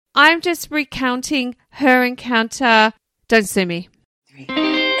I'm just recounting her encounter. Don't sue me.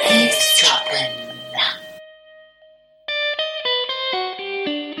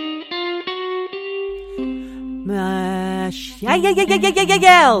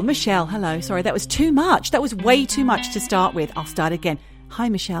 Michelle, hello. Sorry, that was too much. That was way too much to start with. I'll start again. Hi,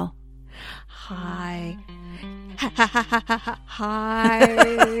 Michelle. Hi.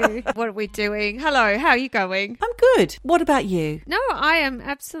 Hi. What are we doing? Hello, how are you going? I'm good. What about you? No, I am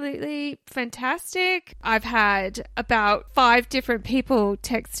absolutely fantastic. I've had about 5 different people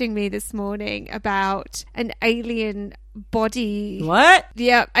texting me this morning about an alien body. What?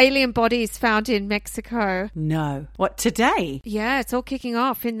 Yeah, alien bodies found in Mexico. No. What, today? Yeah, it's all kicking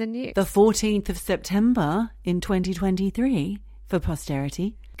off in the news. The 14th of September in 2023 for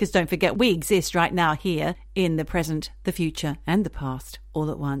posterity. Because don't forget, we exist right now here in the present, the future, and the past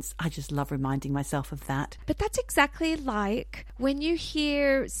all at once. I just love reminding myself of that. But that's exactly like when you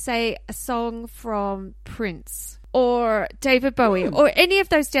hear, say, a song from Prince or David Bowie or any of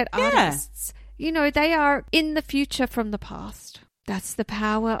those dead artists. You know, they are in the future from the past. That's the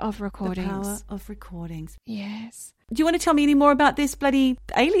power of recordings. The power of recordings. Yes. Do you want to tell me any more about this bloody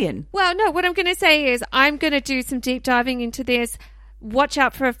alien? Well, no, what I'm going to say is I'm going to do some deep diving into this. Watch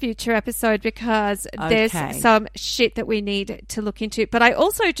out for a future episode because there's some shit that we need to look into. But I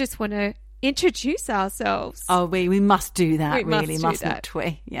also just want to introduce ourselves. Oh, we must do that, mustn't that.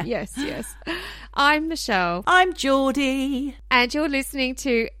 we? Yeah. Yes. I'm Michelle. I'm Geordie. And you're listening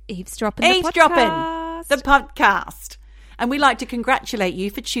to Eavesdropping, the podcast. And we'd like to congratulate you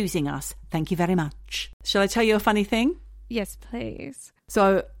for choosing us. Thank you very much. Shall I tell you a funny thing? Yes, please.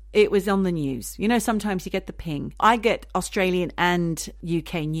 So it was on the news. You know, sometimes you get the ping. I get Australian and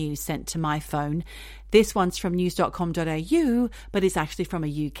UK news sent to my phone. This one's from news.com.au, but it's actually from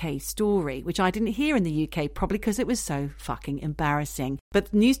a UK story, which I didn't hear in the UK, probably because it was so fucking embarrassing.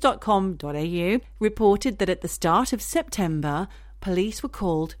 But news.com.au reported that at the start of September, police were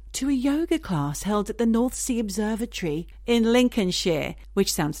called to a yoga class held at the North Sea Observatory in Lincolnshire,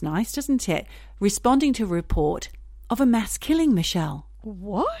 which sounds nice, doesn't it? Responding to a report of a mass killing, Michelle.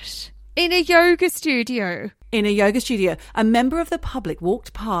 What? In a yoga studio? In a yoga studio. A member of the public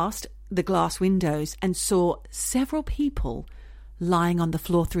walked past the glass windows and saw several people lying on the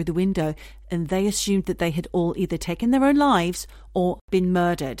floor through the window, and they assumed that they had all either taken their own lives or been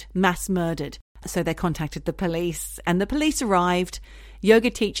murdered, mass murdered. So they contacted the police, and the police arrived.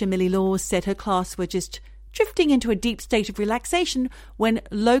 Yoga teacher Millie Laws said her class were just drifting into a deep state of relaxation when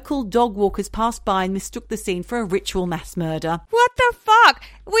local dog walkers passed by and mistook the scene for a ritual mass murder. What the fuck?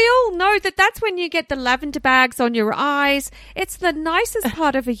 We all know that that's when you get the lavender bags on your eyes. It's the nicest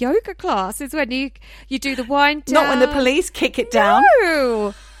part of a yoga class is when you do the wind down. Not when the police kick it down.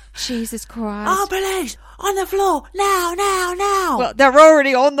 No. Jesus Christ. Oh, police! On the floor! Now! Well, they're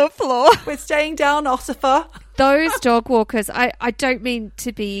already on the floor. We're staying down, Ossifer. Those dog walkers, I don't mean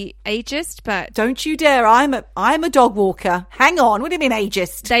to be ageist, but... Don't you dare. I'm a dog walker. Hang on. What do you mean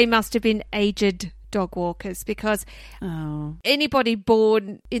ageist? They must have been aged dog walkers because anybody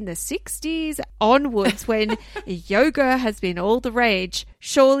born in the 60s onwards when yoga has been all the rage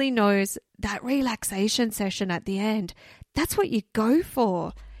surely knows that relaxation session at the end. That's what you go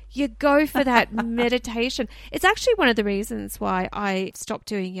for. You go for that meditation. It's actually one of the reasons why I stopped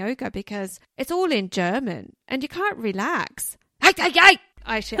doing yoga because it's all in German and you can't relax. I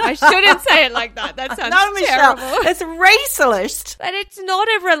shouldn't say it like that. That sounds terrible. Michelle, that's racist. But it's not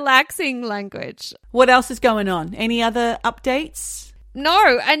a relaxing language. What else is going on? Any other updates?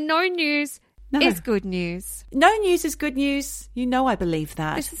 No, and no news is good news. No news is good news. You know I believe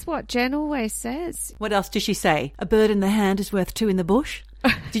that. This is what Jen always says. What else does she say? A bird in the hand is worth 2 in the bush?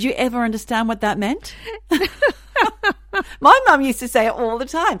 Did you ever understand what that meant? My mum used to say it all the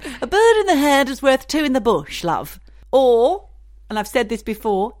time. A bird in the hand is worth 2 in the bush, love. Or, and I've said this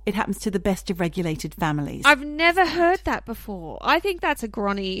before, it happens to the best of regulated families. I've never heard that before. I think that's a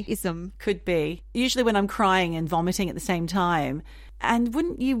granny-ism. Could be. Usually when I'm crying and vomiting at the same time. And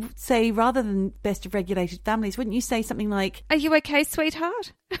wouldn't you say, rather than best of regulated families, wouldn't you say something like... Are you okay,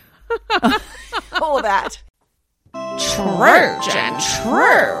 sweetheart? All that. True, Jen,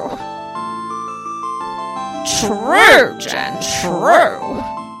 true. True, Jen, true.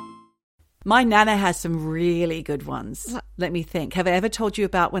 My nana has some really good ones. Let me think. Have I ever told you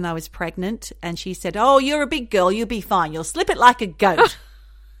about when I was pregnant and she said, oh, you're a big girl, you'll be fine. You'll slip it like a goat.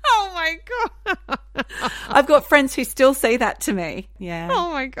 Oh, my God. I've got friends who still say that to me. Yeah.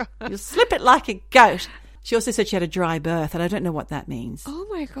 Oh, my God. You'll slip it like a goat. She also said she had a dry birth, and I don't know what that means. Oh,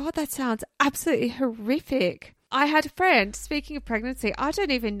 my God. That sounds absolutely horrific. I had a friend, speaking of pregnancy, I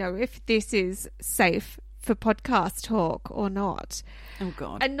don't even know if this is safe for podcast talk or not. Oh,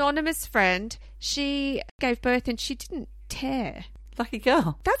 God. Anonymous friend, she gave birth and she didn't tear. Lucky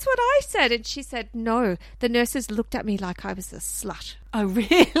girl. That's what I said. And she said, no. The nurses looked at me like I was a slut. Oh,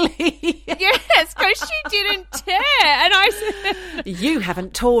 really? Yes, because she didn't tear. And I said, you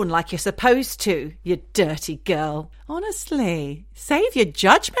haven't torn like you're supposed to, you dirty girl. Honestly, save your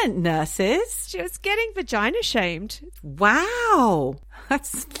judgment, nurses. she was getting vagina shamed. Wow.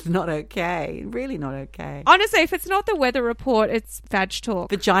 That's not okay. Really not okay. Honestly, if it's not the weather report, it's vag talk.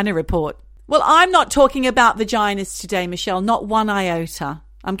 Vagina report. Well, I'm not talking about vaginas today, Michelle. Not one iota.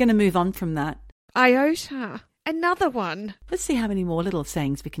 I'm going to move on from that. Iota. Another one. Let's see how many more little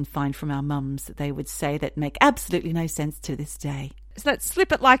sayings we can find from our mums that they would say that make absolutely no sense to this day. So let's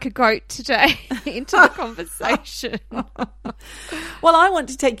slip it like a goat today into the conversation. Well, I want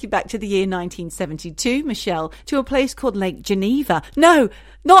to take you back to the year 1972, Michelle, to a place called Lake Geneva. No,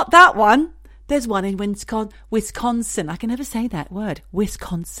 not that one. There's one in Wisconsin. I can never say that word.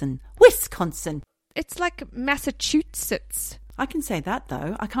 Wisconsin. It's like Massachusetts. I can say that,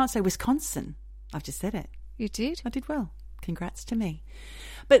 though. I can't say Wisconsin. I've just said it. You did? I did well. Congrats to me.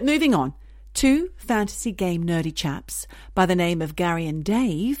 But moving on. Two fantasy game nerdy chaps by the name of Gary and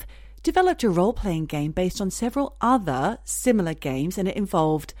Dave developed a role-playing game based on several other similar games, and it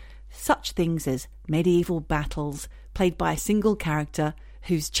involved such things as medieval battles played by a single character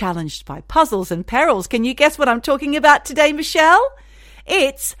who's challenged by puzzles and perils. Can you guess what I'm talking about today, Michelle?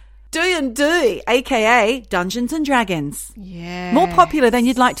 It's D&D, aka Dungeons and Dragons. Yeah. More popular than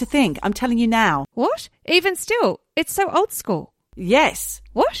you'd like to think. I'm telling you now. What? Even still, it's so old school. Yes.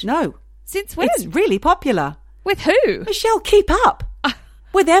 What? No. Since when? It's really popular. With who? Michelle, keep up.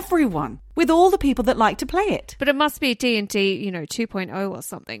 With everyone. With all the people that like to play it. But it must be D&D, 2.0 or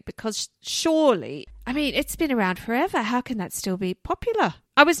something, because surely, I mean, it's been around forever. How can that still be popular?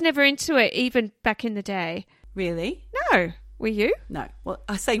 I was never into it, even back in the day. Really? No. Were you? No. Well,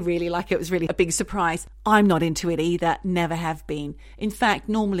 I say really like it was really a big surprise. I'm not into it either. Never have been. In fact,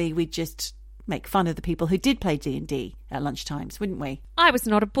 normally we just make fun of the people who did play D&D at lunchtimes, wouldn't we? I was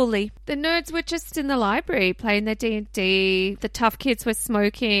not a bully. The nerds were just in the library playing their D&D. The tough kids were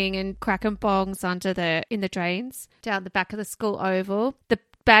smoking and cracking bongs in the drains down the back of the school oval. The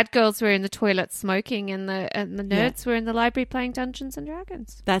bad girls were in the toilet smoking, and the nerds were in the library playing Dungeons and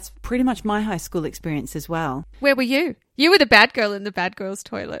Dragons. That's pretty much my high school experience as well. Where were you? You were the bad girl in the bad girls'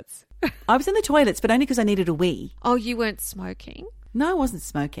 toilets. I was in the toilets, but only because I needed a wee. Oh, you weren't smoking? No, I wasn't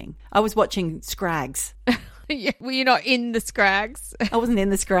smoking. I was watching Scrags. Yeah, were you not in the Scrags? I wasn't in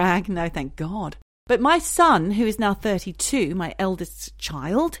the Scrag. No, thank God. But my son, who is now 32, my eldest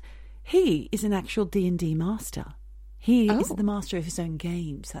child, he is an actual D&D master. He is the master of his own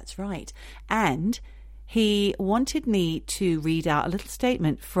games. That's right. And he wanted me to read out a little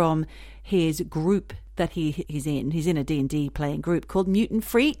statement from his group that he's in. He's in a D&D playing group called Mutant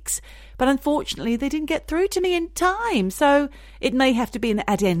Freaks. But unfortunately, they didn't get through to me in time. So it may have to be an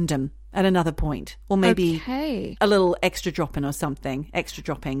addendum at another point. Or maybe a little extra drop-in or something. Extra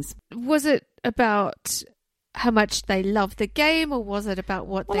droppings. Was it about how much they love the game, or was it about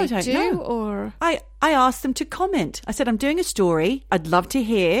what they do? Know. Or I asked them to comment. I said, I'm doing a story. I'd love to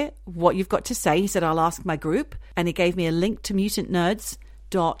hear what you've got to say. He said, I'll ask my group. And he gave me a link to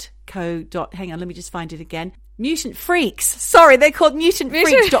mutantnerds.co. Hang on, let me just find it again. Mutant Freaks. Sorry, they're called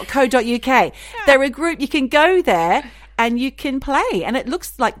mutantfreaks.co.uk. They're a group. You can go there and you can play. And it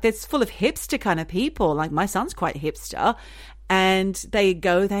looks like it's full of hipster kind of people. Like my son's quite hipster. And they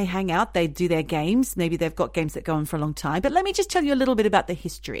go, they hang out, they do their games. Maybe they've got games that go on for a long time. But let me just tell you a little bit about the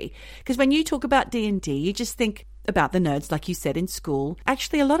history. Because when you talk about D&D, you just think about the nerds, like you said, in school.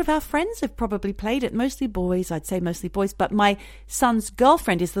 Actually, a lot of our friends have probably played it. Mostly boys, I'd say mostly boys. But my son's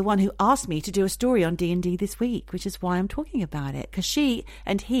girlfriend is the one who asked me to do a story on D&D this week, which is why I'm talking about it. Because she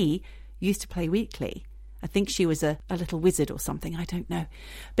and he used to play weekly. I think she was a little wizard or something. I don't know.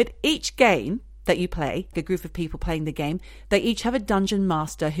 But each game that you play, a group of people playing the game, they each have a dungeon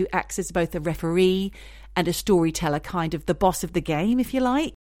master who acts as both a referee and a storyteller, kind of the boss of the game, if you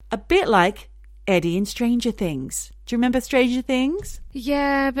like. A bit like Eddie in Stranger Things. Do you remember Stranger Things?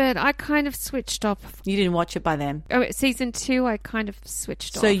 Yeah, but I kind of switched off. You didn't watch it by then? Oh, season 2, I kind of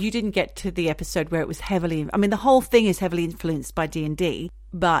switched off. So you didn't get to the episode where it was heavily... I mean, the whole thing is heavily influenced by D&D.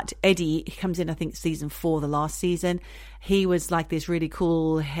 But Eddie comes in, I think, season 4, the last season. He was like this really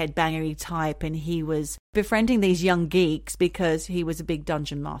cool headbangery type, and he was befriending these young geeks because he was a big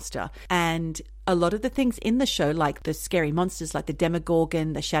dungeon master. And a lot of the things in the show, like the scary monsters, like the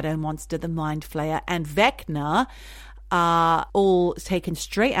Demogorgon, the Shadow Monster, the Mind Flayer, and Vecna, are all taken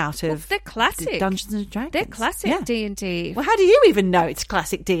straight out of they're classic Dungeons and Dragons. They're classic D&D. Well, how do you even know it's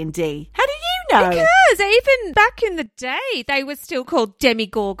classic D&D? How do you know. Because even back in the day, they were still called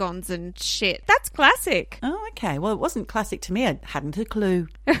demigorgons and shit. That's classic. Oh, okay. Well, it wasn't classic to me. I hadn't a clue.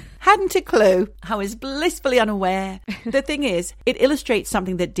 Hadn't a clue. I was blissfully unaware. The thing is, it illustrates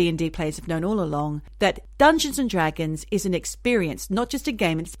something that D&D players have known all along, that Dungeons & Dragons is an experience, not just a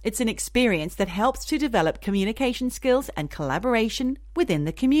game. It's an experience that helps to develop communication skills and collaboration within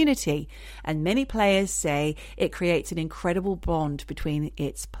the community. And many players say it creates an incredible bond between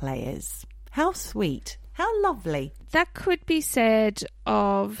its players. How sweet. How lovely. That could be said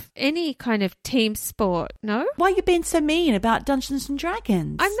of any kind of team sport, no? Why are you being so mean about Dungeons &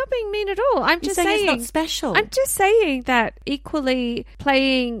 Dragons? I'm not being mean at all. I'm just saying it's not special. I'm just saying that equally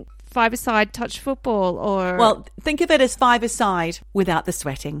playing five-a-side touch football or... Well, think of it as five-a-side without the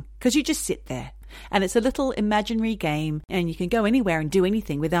sweating, because you just sit there. And it's a little imaginary game, and you can go anywhere and do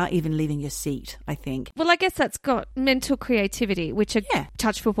anything without even leaving your seat, I think. Well, I guess that's got mental creativity, which a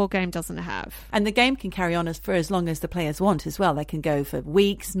touch football game doesn't have. And the game can carry on for as long as the players want as well. They can go for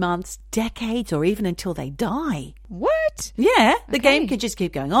weeks, months, decades, or even until they die. What? Yeah, the game can just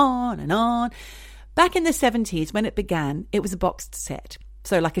keep going on and on. Back in the 70s, when it began, it was a boxed set.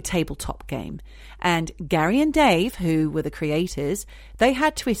 So like a tabletop game. And Gary and Dave, who were the creators, they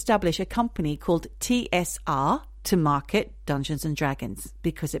had to establish a company called TSR to market Dungeons & Dragons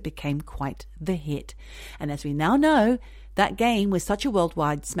because it became quite the hit. And as we now know, that game was such a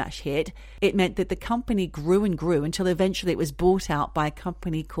worldwide smash hit, it meant that the company grew and grew until eventually it was bought out by a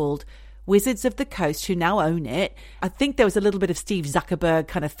company called Wizards of the Coast, who now own it. I think there was a little bit of Steve Zuckerberg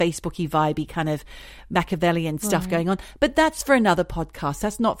kind of Facebooky vibey kind of Machiavellian stuff going on. But that's for another podcast.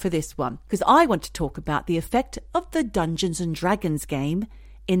 That's not for this one. Because I want to talk about the effect of the Dungeons & Dragons game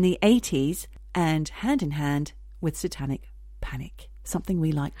in the 80s and hand in hand with Satanic Panic. Something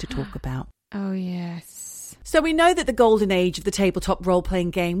we like to talk about. Oh, yes. So we know that the golden age of the tabletop role-playing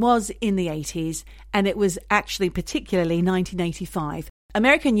game was in the 80s, and it was actually particularly 1985.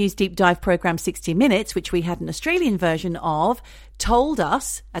 American News Deep Dive program 60 Minutes, which we had an Australian version of, told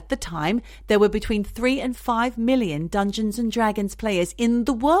us at the time there were between 3 and 5 million Dungeons & Dragons players in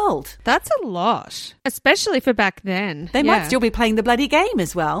the world. That's a lot, especially for back then. They might still be playing the bloody game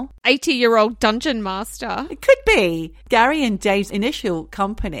as well. 80-year-old dungeon master. It could be. Gary and Dave's initial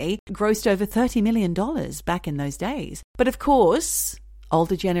company grossed over $30 million back in those days. But of course,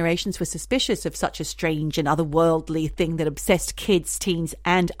 older generations were suspicious of such a strange and otherworldly thing that obsessed kids, teens,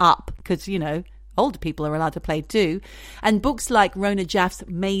 and up, because, you know, older people are allowed to play too. And books like Rona Jaff's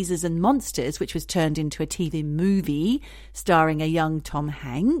Mazes and Monsters, which was turned into a TV movie starring a young Tom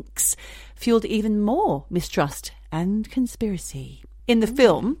Hanks, fueled even more mistrust and conspiracy. In the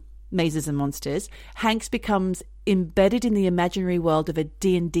film Mazes and Monsters, Hanks becomes embedded in the imaginary world of a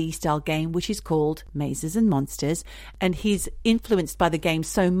D&D style game which is called Mazes and Monsters, and he's influenced by the game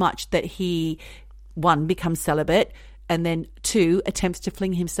so much that he, 1, becomes celibate, and then 2, attempts to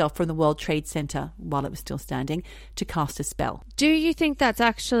fling himself from the World Trade Center while it was still standing to cast a spell. Do you think that's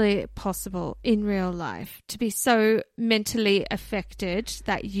actually possible in real life, to be so mentally affected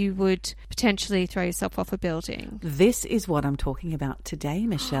that you would potentially throw yourself off a building? This is what I'm talking about today,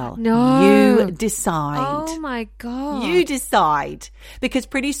 Michelle. No. You decide. Oh my God. You decide. Because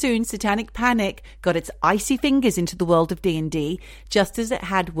pretty soon Satanic Panic got its icy fingers into the world of D&D, just as it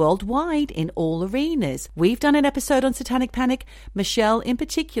had worldwide in all arenas. We've done an episode on Satanic Panic. Michelle in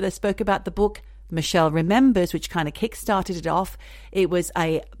particular spoke about the book Michelle Remembers, which kind of kick-started it off. It was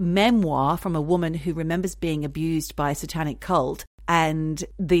a memoir from a woman who remembers being abused by a satanic cult, and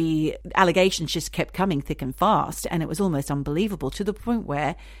the allegations just kept coming thick and fast, and it was almost unbelievable, to the point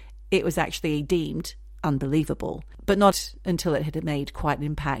where it was actually deemed unbelievable, but not until it had made quite an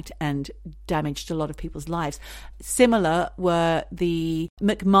impact and damaged a lot of people's lives. Similar were the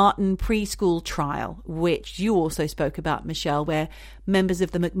McMartin preschool trial, which you also spoke about, Michelle, where members of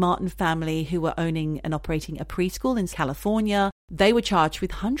the McMartin family who were owning and operating a preschool in California, they were charged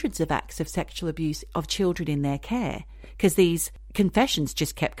with hundreds of acts of sexual abuse of children in their care, because these confessions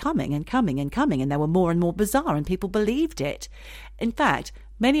just kept coming and coming and coming, and they were more and more bizarre, and people believed it. In fact,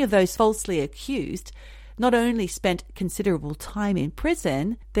 many of those falsely accused not only spent considerable time in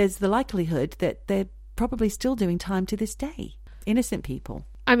prison, there's the likelihood that they're probably still doing time to this day. Innocent people.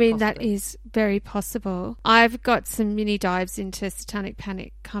 I mean, possibly. That is very possible. I've got some mini dives into Satanic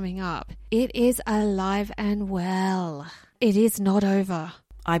Panic coming up. It is alive and well. It is not over.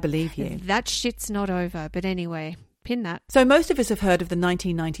 I believe you. That shit's not over. But anyway, pin that. So most of us have heard of the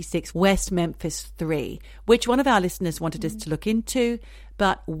 1996 West Memphis 3, which one of our listeners wanted us to look into,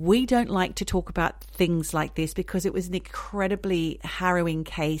 but we don't like to talk about things like this because it was an incredibly harrowing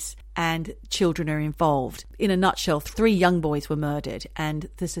case and children are involved. In a nutshell, 3 young boys were murdered, and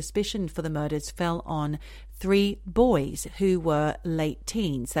the suspicion for the murders fell on 3 boys who were late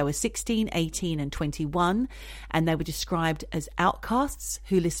teens. They were 16, 18 and 21, and they were described as outcasts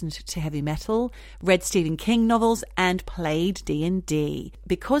who listened to heavy metal, read Stephen King novels and played D&D.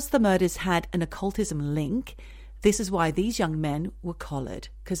 Because the murders had an occultism link, this is why these young men were collared,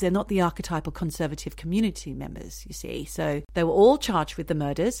 because they're not the archetypal conservative community members, you see. So they were all charged with the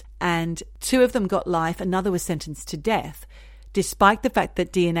murders, and 2 of them got life, another was sentenced to death, despite the fact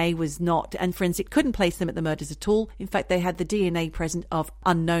that DNA was not, and forensic couldn't place them at the murders at all. In fact, they had the DNA present of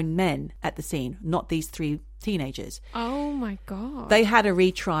unknown men at the scene, not these 3 teenagers. Oh my God. They had a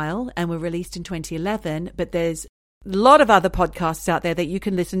retrial and were released in 2011, but there's a lot of other podcasts out there that you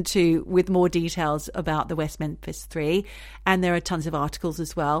can listen to with more details about the West Memphis 3, and there are tons of articles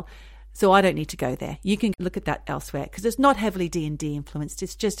as well. So I don't need to go there. You can look at that elsewhere, because it's not heavily D&D influenced.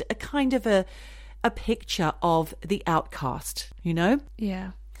 It's just a kind of a picture of the outcast, you know?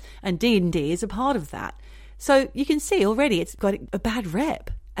 Yeah. And D&D is a part of that. So you can see already it's got a bad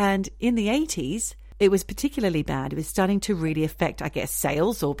rep. And in the 80s, it was particularly bad. It was starting to really affect, I guess,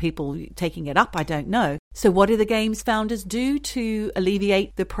 sales or people taking it up. I don't know. So what do the game's founders do to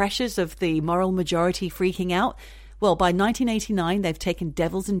alleviate the pressures of the moral majority freaking out? Well, by 1989, they've taken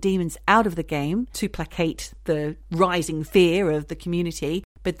devils and demons out of the game to placate the rising fear of the community,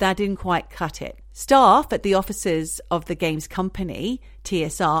 but that didn't quite cut it. Staff at the offices of the game's company,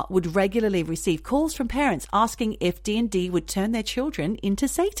 TSR, would regularly receive calls from parents asking if D&D would turn their children into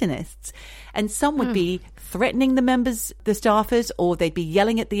Satanists. And some would be threatening the members, the staffers, or they'd be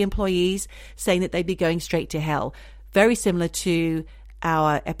yelling at the employees, saying that they'd be going straight to hell. Very similar to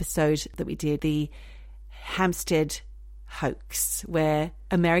our episode that we did, the Hampstead hoax, where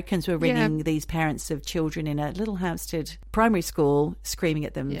Americans were ringing these parents of children in a little Hampstead primary school, screaming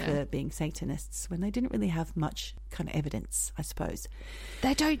at them for being Satanists, when they didn't really have much kind of evidence, I suppose.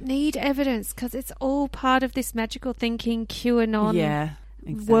 They don't need evidence, because it's all part of this magical thinking QAnon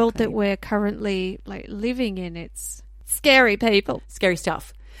world that we're currently living in. It's scary, people. Scary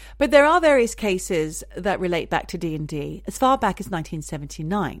stuff. But there are various cases that relate back to D&D as far back as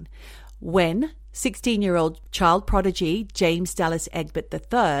 1979, when 16-year-old child prodigy James Dallas Egbert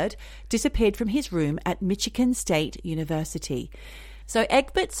III disappeared from his room at Michigan State University. So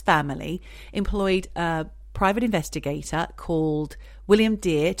Egbert's family employed a private investigator called William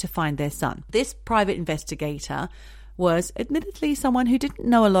Deere to find their son. This private investigator was admittedly someone who didn't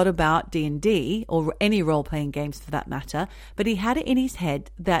know a lot about D&D or any role-playing games for that matter, but he had it in his head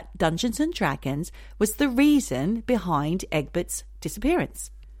that Dungeons & Dragons was the reason behind Egbert's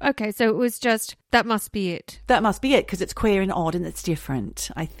disappearance. Okay, so it was just, that must be it. That must be it, because it's queer and odd and it's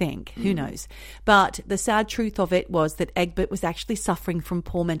different, I think. Who knows? But the sad truth of it was that Egbert was actually suffering from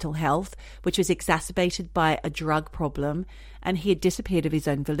poor mental health, which was exacerbated by a drug problem, and he had disappeared of his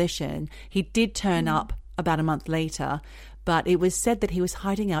own volition. He did turn up about a month later, but it was said that he was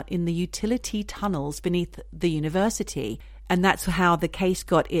hiding out in the utility tunnels beneath the university. And that's how the case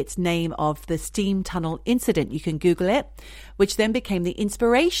got its name of the Steam Tunnel Incident. You can Google it, which then became the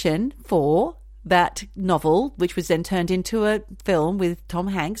inspiration for that novel, which was then turned into a film with Tom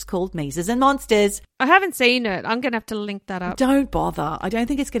Hanks called Mazes and Monsters. I haven't seen it. I'm going to have to link that up. Don't bother. I don't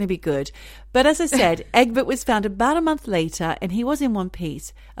think it's going to be good. But as I said, Egbert was found about a month later, and he was in one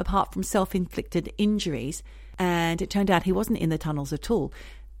piece, apart from self-inflicted injuries. And it turned out he wasn't in the tunnels at all.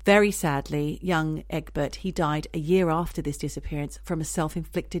 Very sadly, young Egbert, he died a year after this disappearance from a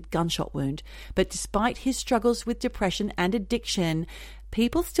self-inflicted gunshot wound. But despite his struggles with depression and addiction,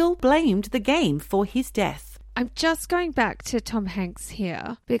 people still blamed the game for his death. I'm just going back to Tom Hanks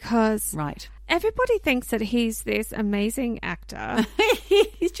here because everybody thinks that he's this amazing actor.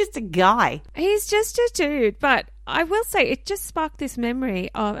 He's just a guy. He's just a dude. But I will say it just sparked this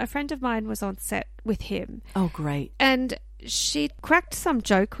memory of a friend of mine was on set with him. Oh, great. And she cracked some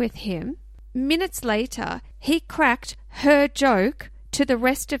joke with him. Minutes later, he cracked her joke to the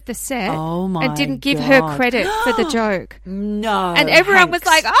rest of the set and didn't give her credit for the joke. No. And everyone was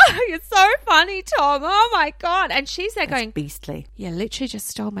like, oh, you're so funny, Tom. Oh, my God. And she's there going, beastly. You literally just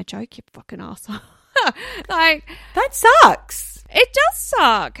stole my joke, you fucking asshole. Like, that sucks. It does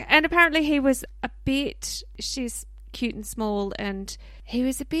suck. And apparently he was she's cute and small, and he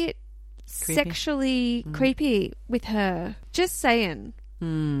was a bit sexually creepy with her. Just saying.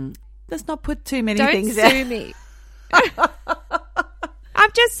 Let's not put too many Don't things sue out. me.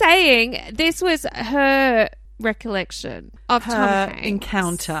 I'm just saying this was her recollection of Tom Hanks.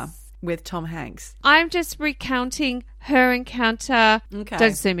 Encounter with Tom Hanks. I'm just recounting her encounter. Okay.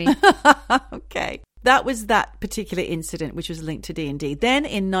 Don't sue me. Okay. that was that particular incident, which was linked to D&D. Then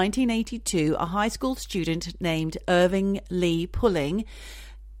in 1982, a high school student named Irving Lee Pulling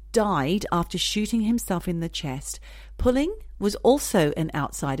died after shooting himself in the chest. Pulling was also an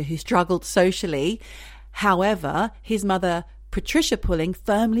outsider who struggled socially. However, his mother, Patricia Pulling,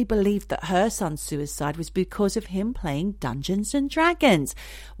 firmly believed that her son's suicide was because of him playing Dungeons and Dragons.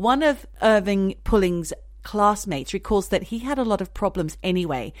 One of Irving Pulling's classmates recalls that he had a lot of problems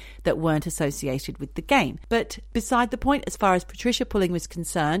anyway that weren't associated with the game. But beside the point, as far as Patricia Pulling was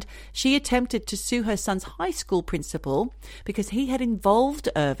concerned, she attempted to sue her son's high school principal because he had involved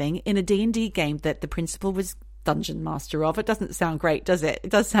Irving in a D&D game that the principal was dungeon master of. It doesn't sound great, does it?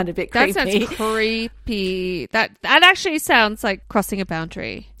 It does sound a bit creepy. That sounds creepy. That actually sounds like crossing a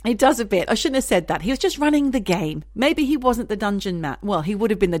boundary. It does a bit. I shouldn't have said that. He was just running the game. Maybe he wasn't the dungeon well, he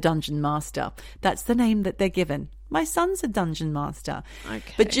would have been the dungeon master. That's the name that they're given. My son's a dungeon master.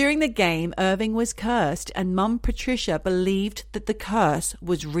 Okay. But during the game, Irving was cursed, and Mum Patricia believed that the curse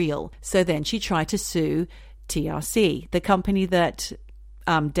was real. So then she tried to sue TRC, the company that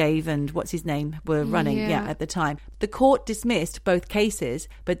Dave and what's his name were running at the time. The court dismissed both cases,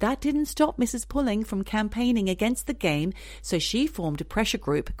 but that didn't stop Mrs. Pulling from campaigning against the game, so she formed a pressure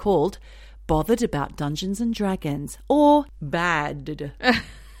group called Bothered About Dungeons and Dragons, or BAD,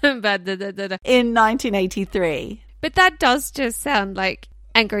 in 1983. But that does just sound like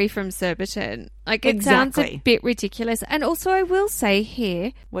Angry from Surbiton. Like, it sounds a bit ridiculous. And also, I will say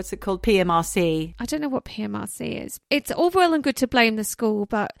here... What's it called? PMRC. I don't know what PMRC is. It's all well and good to blame the school,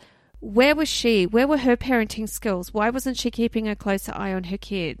 but where was she? Where were her parenting skills? Why wasn't she keeping a closer eye on her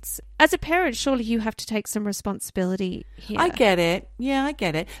kids? As a parent, surely you have to take some responsibility here. I get it. Yeah, I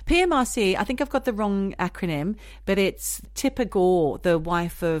get it. PMRC, I think I've got the wrong acronym, but it's Tipper Gore, the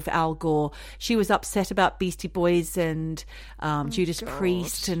wife of Al Gore. She was upset about Beastie Boys and Judas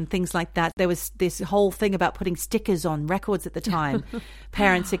Priest and things like that. There was this whole thing about putting stickers on records at the time.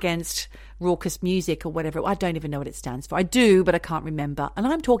 Parents Against Raucous Music or whatever. I don't even know what it stands for. I do, but I can't remember. And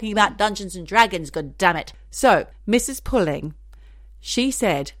I'm talking about Dungeons and Dragons, god damn it. So, Mrs. Pulling, she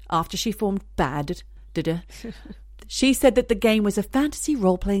said, after she formed BAD, she said that the game was a fantasy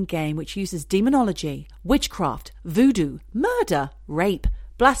role-playing game which uses demonology, witchcraft, voodoo, murder, rape,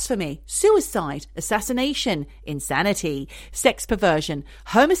 blasphemy, suicide, assassination, insanity, sex perversion,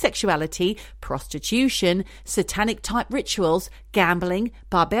 homosexuality, prostitution, satanic-type rituals, gambling,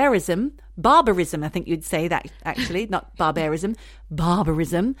 barbarism, I think you'd say that actually, not barbarism,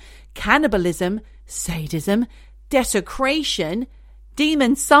 barbarism, cannibalism, sadism, desecration,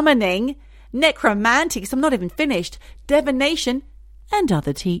 demon summoning, necromantics, I'm not even finished, divination, and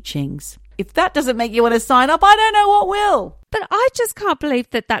other teachings. If that doesn't make you want to sign up, I don't know what will. But I just can't believe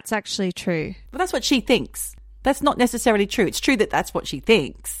that that's actually true. But that's what she thinks. That's not necessarily true. It's true that that's what she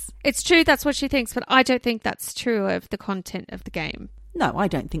thinks. It's true that's what she thinks, but I don't think that's true of the content of the game. No, I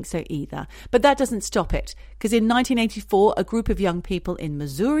don't think so either. But that doesn't stop it, because in 1984, a group of young people in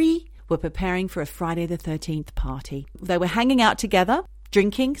Missouri were preparing for a Friday the 13th party. They were hanging out together,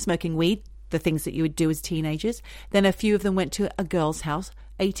 drinking, smoking weed, the things that you would do as teenagers. Then a few of them went to a girl's house,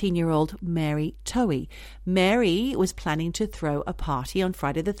 18-year-old Mary Towie. Mary was planning to throw a party on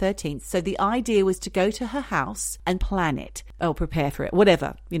Friday the 13th, so the idea was to go to her house and plan it, or prepare for it,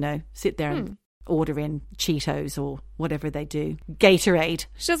 whatever, sit there and order in Cheetos or whatever they do. Gatorade.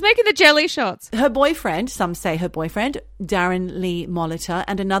 She was making the jelly shots. Her boyfriend, some say her boyfriend, Darren Lee Molitor,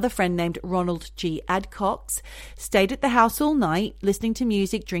 and another friend named Ronald G. Adcox stayed at the house all night, listening to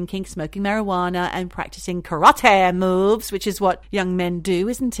music, drinking, smoking marijuana, and practicing karate moves, which is what young men do,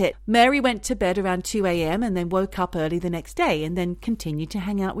 isn't it? Mary went to bed around 2 a.m. and then woke up early the next day and then continued to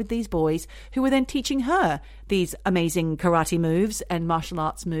hang out with these boys who were then teaching her these amazing karate moves and martial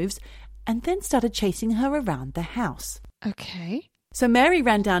arts moves, and then started chasing her around the house. Okay. So Mary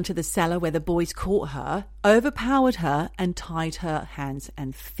ran down to the cellar where the boys caught her, overpowered her, and tied her hands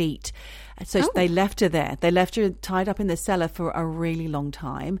and feet. So they left her there. They left her tied up in the cellar for a really long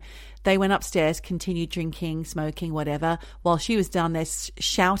time. They went upstairs, continued drinking, smoking, whatever, while she was down there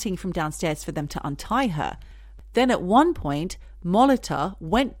shouting from downstairs for them to untie her. Then at one point, Molitor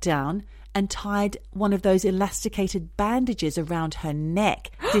went down and tied one of those elasticated bandages around her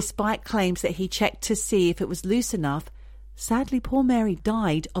neck, despite claims that he checked to see if it was loose enough. Sadly, poor Mary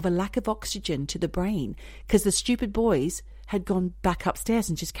died of a lack of oxygen to the brain because the stupid boys had gone back upstairs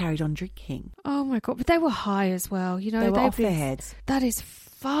and just carried on drinking. Oh my God, but they were high as well. They were off their heads. That is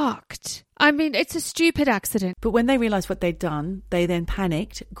fucked. I mean, it's a stupid accident. But when they realised what they'd done, they then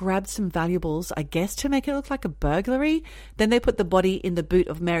panicked, grabbed some valuables, I guess, to make it look like a burglary. Then they put the body in the boot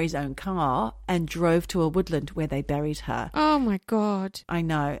of Mary's own car and drove to a woodland where they buried her. Oh, my God. I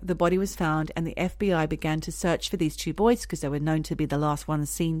know. The body was found and the FBI began to search for these two boys because they were known to be the last ones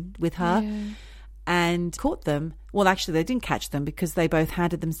seen with her. Yeah. And caught them. Well, actually, they didn't catch them because they both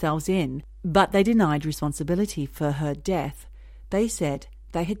handed themselves in. But they denied responsibility for her death. They said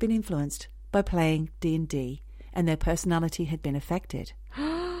they had been influenced by playing D&D and their personality had been affected.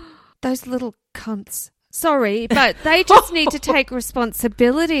 Those little cunts. Sorry, but they just need to take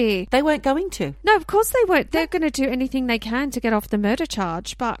responsibility. They weren't going to. No, of course they weren't. They're going to do anything they can to get off the murder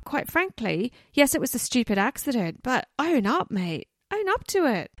charge. But quite frankly, yes, it was a stupid accident, but own up, mate. Own up to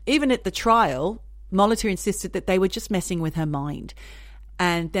it. Even at the trial, Molitor insisted that they were just messing with her mind.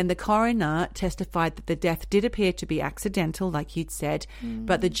 And then the coroner testified that the death did appear to be accidental, like you'd said,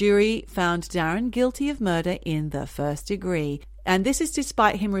 but the jury found Darren guilty of murder in the first degree. And this is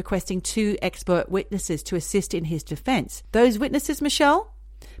despite him requesting 2 expert witnesses to assist in his defense. Those witnesses, Michelle?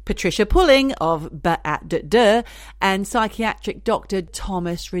 Patricia Pulling of BAAD and psychiatric Dr.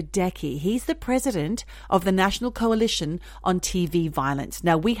 Thomas Radecki. He's the president of the National Coalition on TV Violence.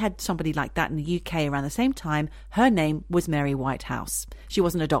 Now, we had somebody like that in the UK around the same time. Her name was Mary Whitehouse. She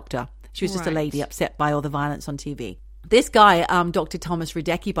wasn't a doctor. She was just a lady upset by all the violence on TV. This guy, Dr. Thomas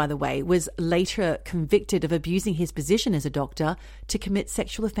Radecki, by the way, was later convicted of abusing his position as a doctor to commit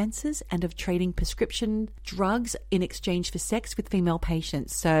sexual offences and of trading prescription drugs in exchange for sex with female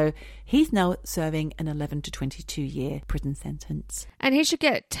patients. So he's now serving an 11 to 22-year prison sentence. And he should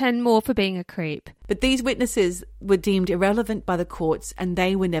get 10 more for being a creep. But these witnesses were deemed irrelevant by the courts and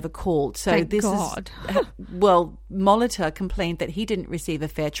they were never called. So Thank this God. Well, Molitor complained that he didn't receive a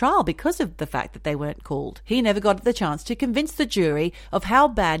fair trial because of the fact that they weren't called. He never got the chance to convince the jury of how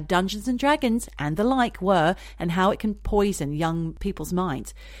bad Dungeons and Dragons and the like were and how it can poison young people's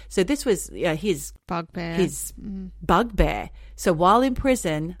minds. So this was his bugbear. So while in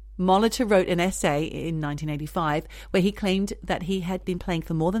prison, Molitor wrote an essay in 1985 where he claimed that he had been playing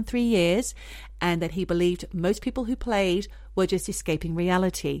for more than 3 years and that he believed most people who played were just escaping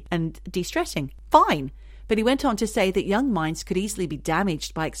reality and de-stressing. Fine. But he went on to say that young minds could easily be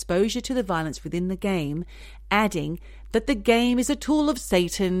damaged by exposure to the violence within the game, adding that the game is a tool of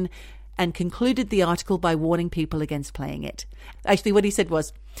Satan, and concluded the article by warning people against playing it. Actually, what he said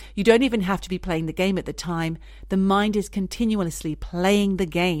was, you don't even have to be playing the game at the time. The mind is continuously playing the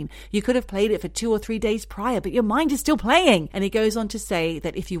game. You could have played it for 2 or 3 days prior, but your mind is still playing. And he goes on to say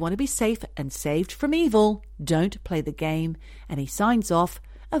that if you want to be safe and saved from evil, don't play the game. And he signs off,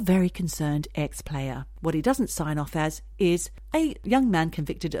 a very concerned ex-player. What he doesn't sign off as is a young man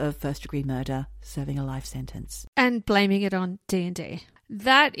convicted of first-degree murder, serving a life sentence. And blaming it on D&D.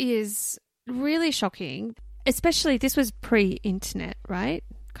 That is really shocking, especially this was pre-internet, right?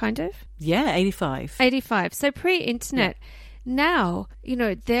 Kind of? Yeah, 85. 85. So pre-internet. Yeah. Now,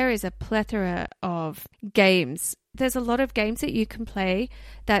 there is a plethora of games. There's a lot of games that you can play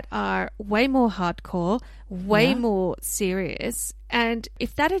that are way more hardcore, way more serious. And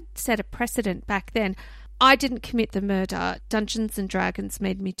if that had set a precedent back then, I didn't commit the murder. Dungeons and Dragons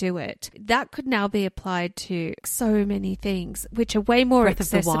made me do it. That could now be applied to so many things, which are way more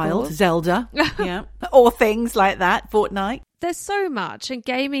accessible. Breath of the Wild, Zelda, yeah, or things like that, Fortnite. There's so much, and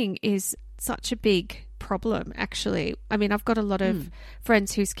gaming is such a big problem, actually. I mean, I've got a lot of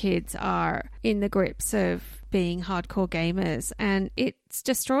friends whose kids are in the grips of being hardcore gamers, and it's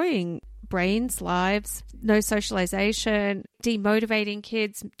destroying brains, lives, no socialization, demotivating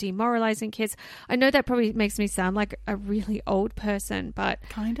kids, demoralizing kids. I know that probably makes me sound like a really old person, but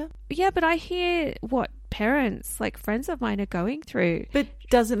kind of. Yeah, but I hear what parents, like friends of mine, are going through. But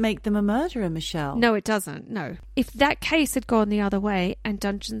doesn't make them a murderer, Michelle. No, it doesn't. No. If that case had gone the other way and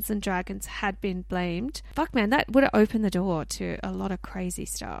Dungeons and Dragons had been blamed, fuck man, that would have opened the door to a lot of crazy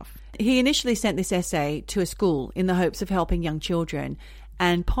stuff. He initially sent this essay to a school in the hopes of helping young children.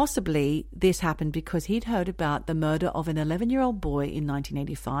 And possibly this happened because he'd heard about the murder of an 11-year-old boy in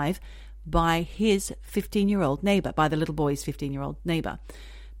 1985 by his 15-year-old neighbour, by the little boy's 15-year-old neighbour.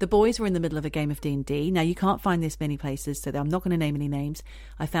 The boys were in the middle of a game of D&D. Now, you can't find this many places, so I'm not going to name any names.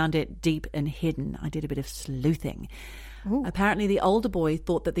 I found it deep and hidden. I did a bit of sleuthing. Ooh. Apparently, the older boy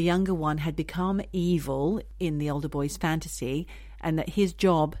thought that the younger one had become evil in the older boy's fantasy and that his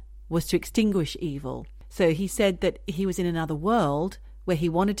job was to extinguish evil. So he said that he was in another world where he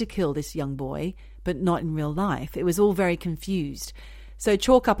wanted to kill this young boy, but not in real life. It was all very confused. So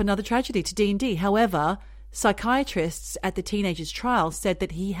chalk up another tragedy to D&D. However, Psychiatrists at the teenager's trial said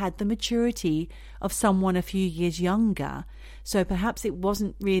that he had the maturity of someone a few years younger. So perhaps it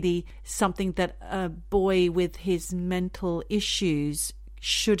wasn't really something that a boy with his mental issues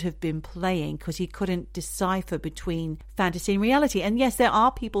should have been playing, because he couldn't decipher between fantasy and reality. And yes, there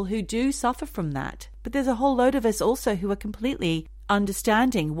are people who do suffer from that. But there's a whole load of us also who are completely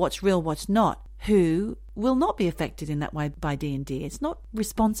understanding what's real, what's not, who will not be affected in that way by D&D. It's not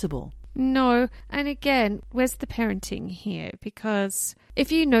responsible. No. And again, where's the parenting here? Because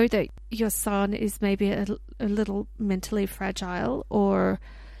if you know that your son is maybe a little mentally fragile, or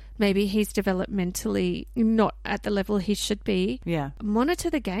maybe he's developmentally not at the level he should be, monitor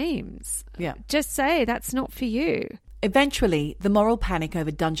the games. Yeah. Just say that's not for you. Eventually, the moral panic over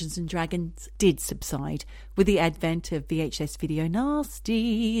Dungeons & Dragons did subside with the advent of VHS video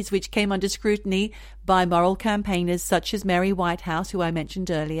nasties, which came under scrutiny by moral campaigners such as Mary Whitehouse, who I mentioned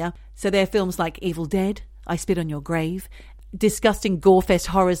earlier. So there are films like Evil Dead, I Spit on Your Grave, disgusting gore-fest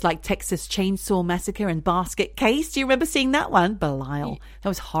horrors like Texas Chainsaw Massacre and Basket Case. Do you remember seeing that one? Belial. That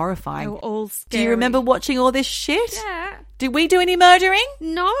was horrifying. They were all scary. Do you remember watching all this shit? Yeah. Did we do any murdering?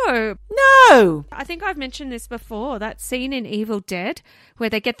 No. No. I think I've mentioned this before, that scene in Evil Dead where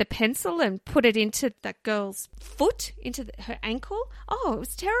they get the pencil and put it into that girl's foot, into her ankle. Oh, it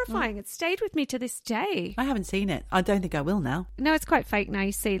was terrifying. It stayed with me to this day. I haven't seen it. I don't think I will now. No, it's quite fake now.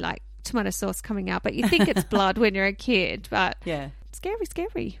 You see like tomato sauce coming out, but you think it's blood when you're a kid. But yeah,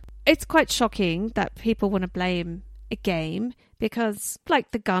 scary. It's quite shocking that people want to blame a game because, like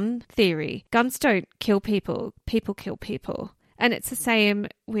the gun theory, guns don't kill people, people kill people. And it's the same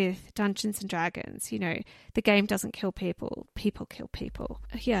with Dungeons and Dragons. You know, the game doesn't kill people, people kill people.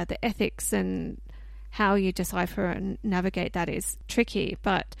 Yeah, the ethics and how you decipher and navigate that is tricky,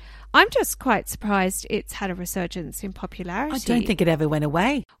 but I'm just quite surprised it's had a resurgence in popularity. I don't think it ever went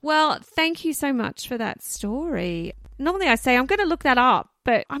away. Well, thank you so much for that story. Normally I say I'm going to look that up,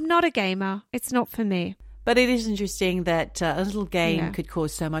 but I'm not a gamer. It's not for me. But it is interesting that a little game could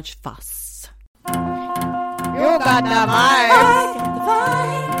cause so much fuss. You got the vibes. I got the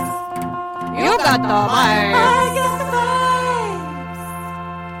vibes. You got the vibes. I got the vibes.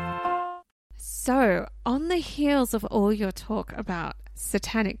 So, on the heels of all your talk about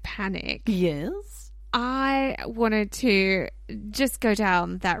Satanic Panic, yes, I wanted to just go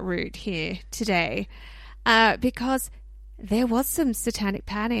down that route here today because there was some Satanic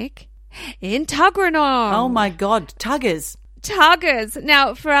Panic in Tuggeranong. Oh my God, tuggers.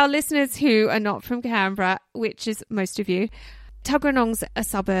 Now, for our listeners who are not from Canberra, which is most of you, Tuggeranong's a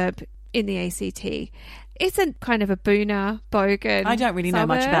suburb in the ACT. It's a kind of a Boona, Bogan I don't really know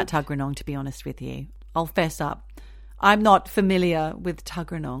much about Tuggeranong, to be honest with you. I'll fess up. I'm not familiar with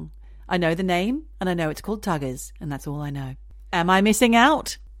Tuggeranong. I know the name and I know it's called Tuggers, and that's all I know. Am I missing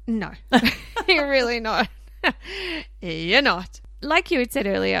out? No, you're really not. You're not. Like you had said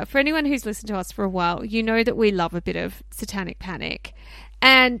earlier, for anyone who's listened to us for a while, you know that we love a bit of Satanic Panic.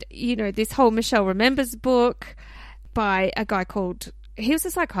 And, you know, this whole Michelle Remembers book by a guy called, he was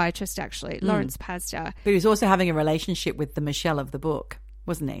a psychiatrist actually, Lawrence Pazder. But he was also having a relationship with the Michelle of the book,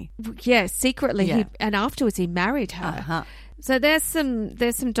 wasn't he? Yeah, secretly. Yeah. And afterwards he married her. Uh-huh. So there's some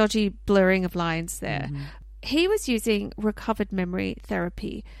dodgy blurring of lines there. Mm-hmm. He was using recovered memory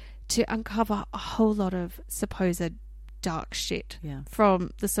therapy to uncover a whole lot of supposed dark shit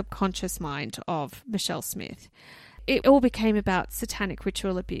from the subconscious mind of Michelle Smith. It all became about satanic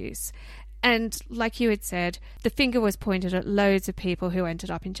ritual abuse. And like you had said, the finger was pointed at loads of people who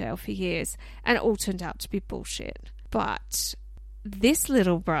ended up in jail for years, and it all turned out to be bullshit. But this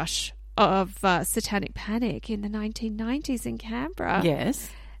little brush of Satanic Panic in the 1990s in Canberra,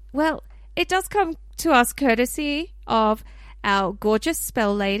 Yes. well, it does come to us courtesy of our gorgeous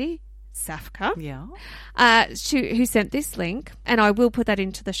spell lady, Safka, who sent this link, and I will put that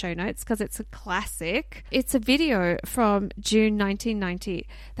into the show notes because it's a classic. It's a video from June 1990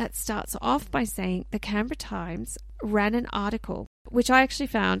 that starts off by saying the Canberra Times ran an article, which I actually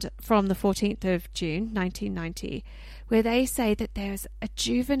found from the 14th of June 1990, where they say that there's a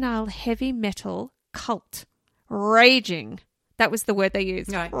juvenile heavy metal cult raging. That was the word they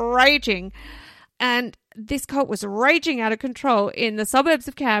used, right. Raging. And this cult was raging out of control in the suburbs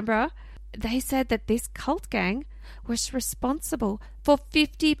of Canberra. They said that this cult gang was responsible for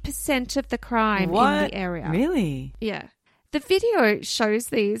 50% of the crime in the area. Really? Yeah. The video shows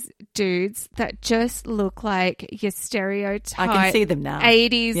these dudes that just look like your stereotype. I can see them now.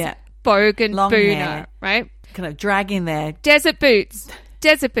 80s bogan long booner, hair, right? Kind of dragging their Desert boots,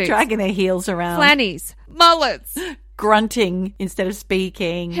 dragging their heels around, flannies, mullets, grunting instead of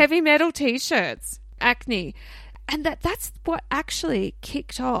speaking, heavy metal T-shirts, acne. And that's what actually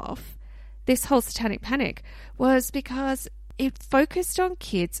kicked off this whole Satanic Panic was because it focused on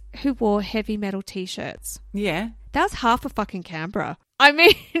kids who wore heavy metal T-shirts. Yeah. That was half of fucking Canberra. I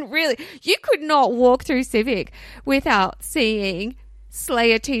mean, really, you could not walk through Civic without seeing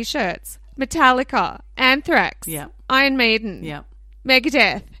Slayer T-shirts, Metallica, Anthrax, Yeah. Iron Maiden, Yeah.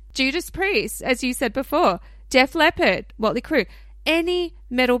 Megadeth, Judas Priest, as you said before, Def Leppard, Motley Crue. Any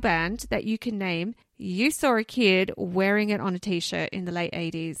metal band that you can name, you saw a kid wearing it on a T-shirt in the late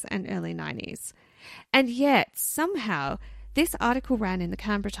 80s and early 90s. And yet, somehow, this article ran in the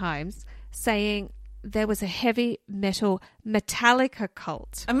Canberra Times saying there was a heavy metal Metallica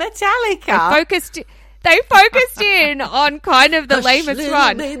cult. A Metallica? They focused in on kind of the lamest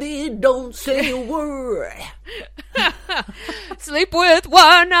one. Baby, don't say a word. Sleep with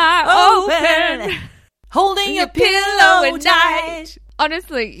one eye open. Holding your pillow at night.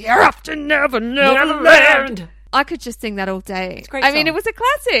 Honestly, you're off to never land. I could just sing that all day. It's a great I mean, song. it was a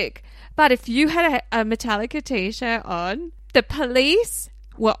classic. But if you had a Metallica T-shirt on, the police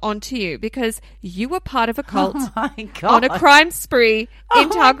were onto you because you were part of a cult Oh my God. on a crime spree in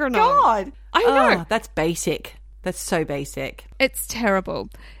Tuggeranong. Oh my God. I know. Oh, that's basic. That's so basic. It's terrible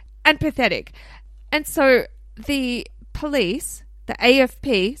and pathetic. And so the police, the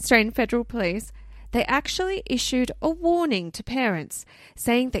AFP, Australian Federal Police, they actually issued a warning to parents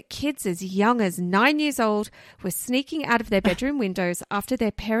saying that kids as young as 9 years old were sneaking out of their bedroom windows after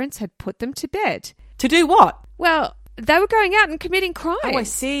their parents had put them to bed. To do what? Well, they were going out and committing crimes. Oh, I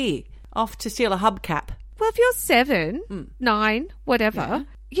see. Off to steal a hubcap. Well, if you're 7, 9, whatever,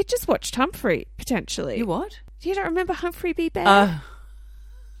 you just watched Humphrey, potentially. You what? You don't remember Humphrey B. Bear?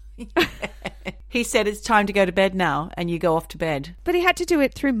 He said it's time to go to bed now, and you go off to bed. But he had to do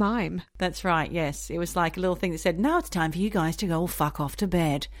it through mime. That's right, yes. It was like a little thing that said, now it's time for you guys to go fuck off to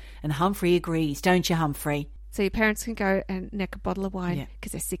bed. And Humphrey agrees, don't you, Humphrey? So your parents can go and neck a bottle of wine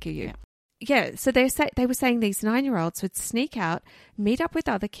because they're sick of you. Yeah. So they were saying these 9-year-olds would sneak out, meet up with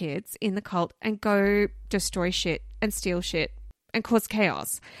other kids in the cult and go destroy shit and steal shit and cause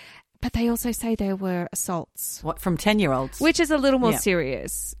chaos. But they also say there were assaults. What, from 10-year-olds? Which is a little more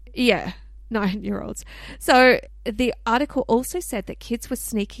serious. Yeah, 9-year-olds. So the article also said that kids were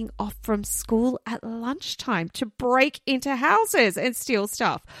sneaking off from school at lunchtime to break into houses and steal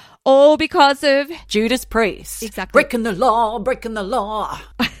stuff. All because of Judas Priest. Exactly. Breaking the law, breaking the law.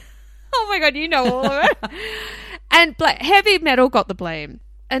 Oh my God, you know all of it. And heavy metal got the blame.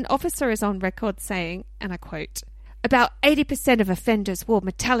 An officer is on record saying, and I quote, about 80% of offenders wore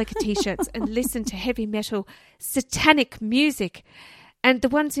Metallica T-shirts and listened to heavy metal satanic music. And the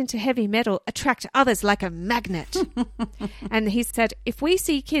ones into heavy metal attract others like a magnet. And he said, if we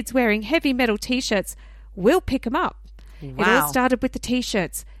see kids wearing heavy metal T-shirts, we'll pick them up. Wow. It all started with the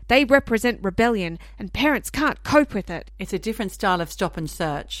T-shirts. They represent rebellion and parents can't cope with it. It's a different style of stop and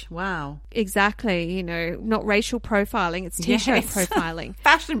search. Wow. Exactly. You know, not racial profiling. It's T-shirt Yes. profiling.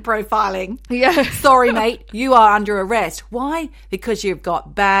 Fashion profiling. Yeah. Sorry, mate. You are under arrest. Why? Because you've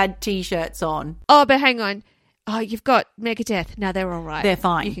got bad T-shirts on. Oh, but hang on. Oh, you've got Megadeth. Now they're all right. They're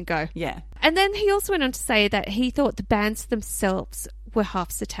fine. You can go. Yeah. And then he also went on to say that he thought the bands themselves were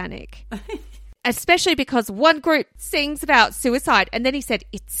half satanic. Especially because one group sings about suicide and then he said,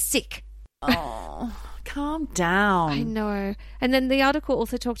 it's sick. Oh, calm down. I know. And then the article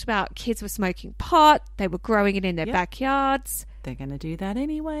also talked about kids were smoking pot. They were growing it in their backyards. They're going to do that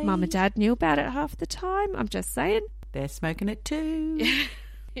anyway. Mum and Dad knew about it half the time. I'm just saying. They're smoking it too.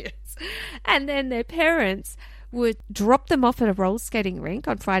 Yes. And then their parents would drop them off at a roller skating rink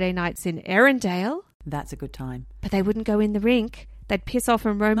on Friday nights in Erindale. That's a good time. But they wouldn't go in the rink. They'd piss off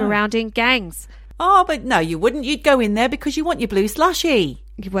and roam around in gangs. Oh, but no, you wouldn't. You'd go in there because you want your blue slushy.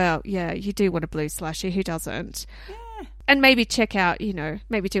 Well, yeah, you do want a blue slushy. Who doesn't? Yeah. And maybe check out, you know,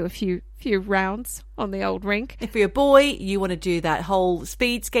 maybe do a few rounds on the old rink. If you're a boy, you want to do that whole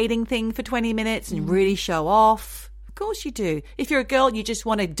speed skating thing for 20 minutes and really show off. Of course you do. If you're a girl, you just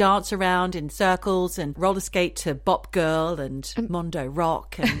want to dance around in circles and roller skate to Bop Girl and Mondo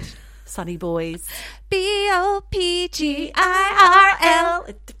Rock and Sunny Boys. BOPGIRL.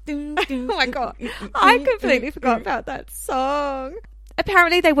 Oh my God. I completely forgot about that song.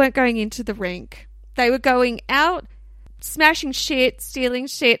 Apparently they weren't going into the rink. They were going out, smashing shit, stealing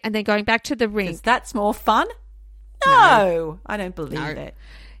shit, and then going back to the rink. That's more fun? No, I don't believe it.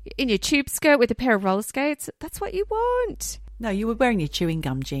 In your tube skirt with a pair of roller skates, that's what you want. No, you were wearing your chewing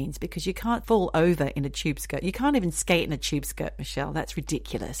gum jeans because you can't fall over in a tube skirt. You can't even skate in a tube skirt, Michelle. That's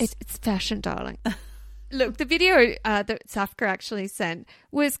ridiculous. It's fashion, darling. Look, the video that Safka actually sent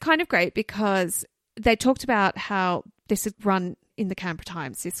was kind of great because they talked about how this had run in the Canberra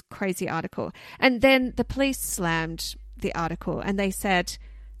Times, this crazy article. And then the police slammed the article and they said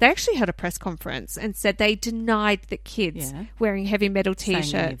They actually had a press conference and said they denied that kids wearing heavy metal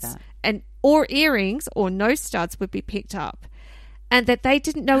T-shirts or earrings or nose studs would be picked up, and that they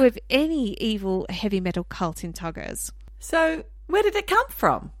didn't know of any evil heavy metal cult in Tuggers. So where did it come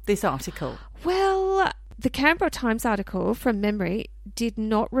from, this article? Well, the Canberra Times article, from memory, did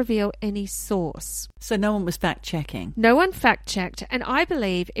not reveal any source. So no one was fact-checking? No one fact-checked, and I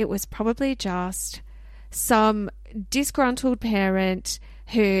believe it was probably just some disgruntled parent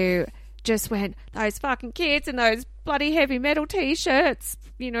who just went, those fucking kids in those bloody heavy metal T-shirts,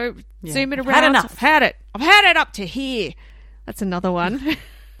 zoom it around. Had enough. I've had it up to here. That's another one.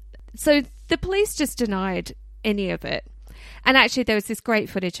 So the police just denied any of it. And actually there was this great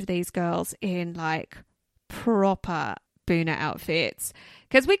footage of these girls in like proper booner outfits,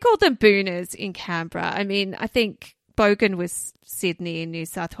 because we called them booners in Canberra. I mean, I think Bogan was Sydney in New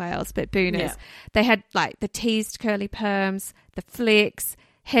South Wales, but booners, they had like the teased curly perms, the flicks,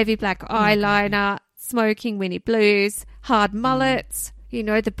 heavy black eyeliner, smoking Winnie Blues, hard mullets.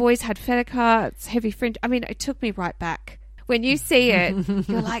 The boys had feather cuts, heavy fringe. I mean, it took me right back. When you see it,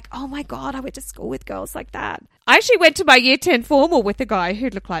 you're like, oh my God, I went to school with girls like that. I actually went to my year 10 formal with a guy who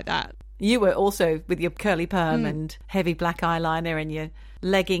looked like that. You were also with your curly perm and heavy black eyeliner and your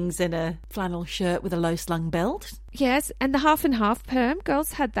leggings and a flannel shirt with a low slung belt. Yes, and the half and half perm.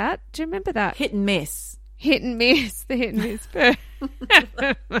 Girls had that. Do you remember that? Hit and miss. Hit and miss. The hit and miss perm.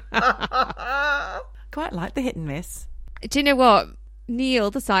 Quite like the hit and miss. Do you know what?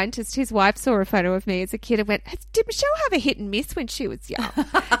 Neil, the scientist, his wife saw a photo of me as a kid and went, did Michelle have a hit and miss when she was young?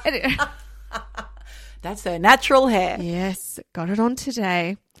 That's her natural hair. Yes, got it on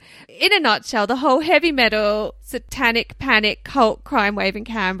today. In a nutshell, the whole heavy metal, satanic panic, cult crime wave in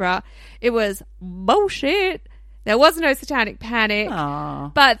Canberra, it was bullshit. There was no satanic panic.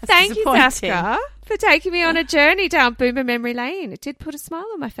 Aww, but thank you, Zaska, for taking me on a journey down Boomer Memory Lane. It did put a smile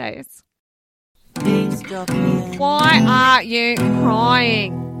on my face. Please stop it. Why are you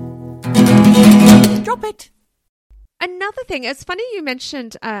crying? Drop it. Another thing, it's funny you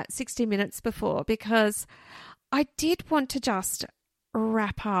mentioned 60 Minutes before, because I did want to just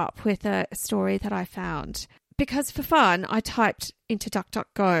wrap up with a story that I found. Because for fun, I typed into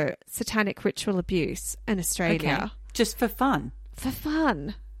DuckDuckGo satanic ritual abuse in Australia. Okay. Just for fun? For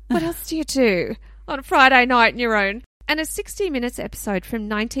fun. What else do you do on a Friday night on your own? And a 60 Minutes episode from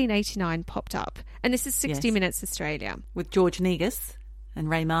 1989 popped up. And this is 60 Minutes Australia. With George Negus and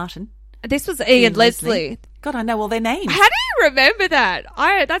Ray Martin. This was Ian Leslie. God, I know all their names. How do you remember that?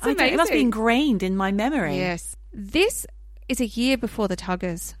 That's amazing. It must be ingrained in my memory. Yes. This is a year before the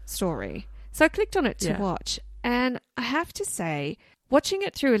Tuggers story. So I clicked on it to watch. And I have to say, watching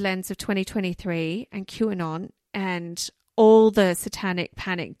it through a lens of 2023 and QAnon and all the satanic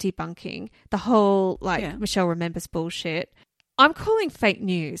panic debunking, the whole, Michelle remembers bullshit, I'm calling fake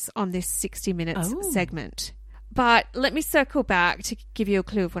news on this 60 Minutes segment. But let me circle back to give you a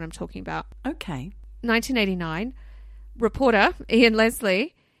clue of what I'm talking about. Okay. 1989, reporter Ian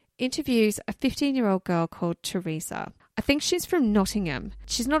Leslie interviews a 15-year-old girl called Teresa. I think she's from Nottingham.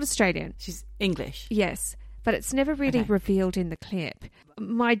 She's not Australian. She's English. Yes, but it's never really revealed in the clip.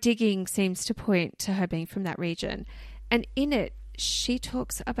 My digging seems to point to her being from that region. And in it, she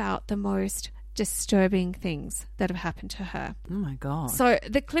talks about the most disturbing things that have happened to her. Oh, my God. So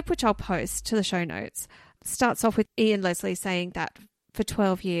the clip, which I'll post to the show notes, starts off with Ian Leslie saying that for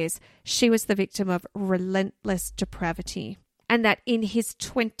 12 years, she was the victim of relentless depravity. And that in his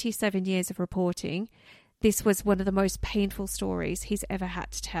 27 years of reporting, this was one of the most painful stories he's ever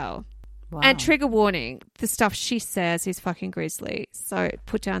had to tell. Wow. And trigger warning, the stuff she says is fucking grisly. So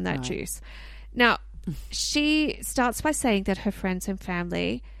put down that juice. Now, she starts by saying that her friends and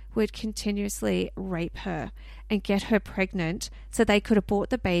family would continuously rape her and get her pregnant so they could abort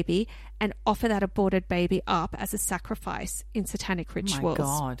the baby and offer that aborted baby up as a sacrifice in satanic rituals. Oh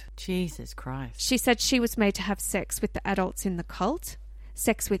my God. Jesus Christ. She said she was made to have sex with the adults in the cult,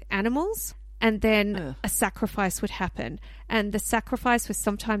 sex with animals, and then a sacrifice would happen. And the sacrifice was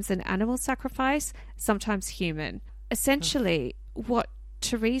sometimes an animal sacrifice, sometimes human. Essentially, what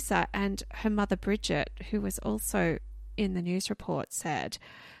Teresa and her mother Bridget, who was also in the news report, said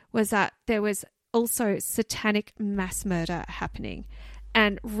was that there was also satanic mass murder happening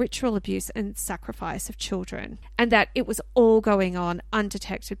and ritual abuse and sacrifice of children, and that it was all going on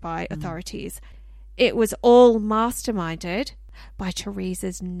undetected by authorities. It was all masterminded by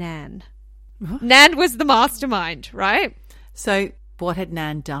Teresa's Nan. Nan was the mastermind, right? So what had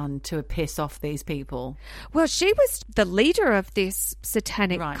Nan done to piss off these people? Well, she was the leader of this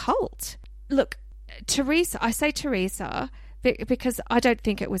satanic cult. Look, Teresa, I say Teresa because I don't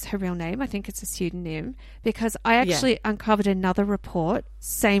think it was her real name. I think it's a pseudonym, because I actually uncovered another report,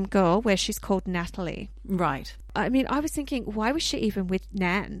 same girl, where she's called Natalie. Right. I mean, I was thinking, why was she even with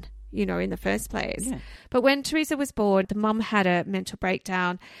Nan, in the first place? Yeah. But when Teresa was born, the mum had a mental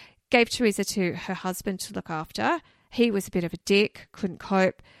breakdown, gave Teresa to her husband to look after. He was a bit of a dick, couldn't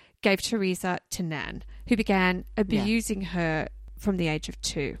cope, gave Teresa to Nan, who began abusing her from the age of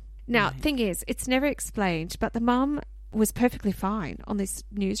 2. Now, thing is, it's never explained, but the mum was perfectly fine on this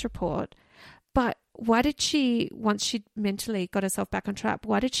news report. But why did she, once she mentally got herself back on track,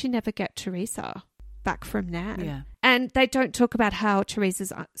 why did she never get Teresa back from Nan? Yeah. And they don't talk about how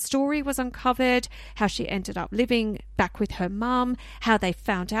Teresa's story was uncovered, how she ended up living back with her mum, how they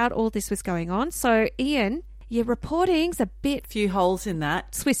found out all this was going on. So, Ian, your reporting's a bit... Few holes in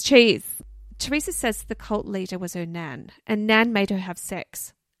that. Swiss cheese. Teresa says the cult leader was her Nan, and Nan made her have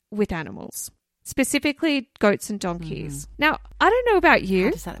sex with animals, specifically goats and donkeys. Now, I don't know about you.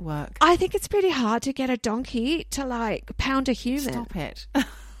 How does that work? I think it's pretty hard to get a donkey to, pound a human. Stop it.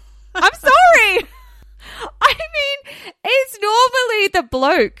 I'm sorry. I mean, it's normally the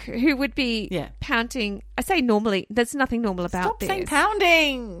bloke who would be pounding. I say normally. There's nothing normal about this. Stop saying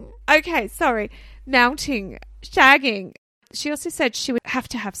pounding. Okay, sorry. Mounting, shagging. She also said she would have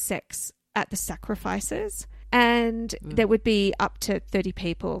to have sex at the sacrifices, and there would be up to 30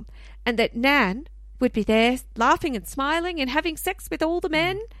 people, and that Nan would be there laughing and smiling and having sex with all the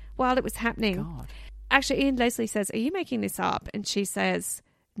men while it was happening. God. Actually, Ian Leslie says, "Are you making this up?" And she says,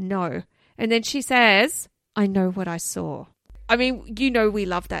 "No." And then she says, "I know what I saw." I mean, we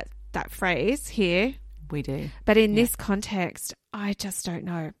love that phrase here. We do. But in this context, I just don't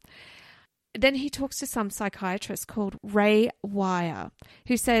know. Then he talks to some psychiatrist called Ray Wire,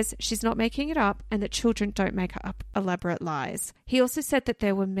 who says she's not making it up and that children don't make up elaborate lies. He also said that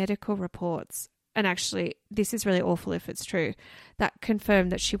there were medical reports, and actually this is really awful if it's true, that confirmed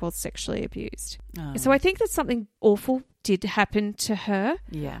that she was sexually abused. Oh. So I think that something awful did happen to her.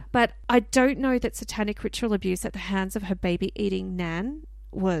 Yeah. But I don't know that satanic ritual abuse at the hands of her baby-eating Nan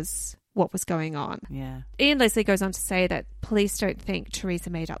was what was going on. Yeah. Ian Leslie goes on to say that police don't think Teresa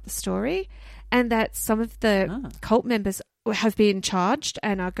made up the story, and that some of the cult members have been charged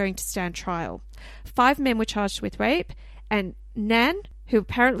and are going to stand trial. 5 men were charged with rape, and Nan, who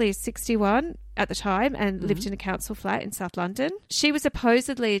apparently is 61 at the time and lived in a council flat in South London, she was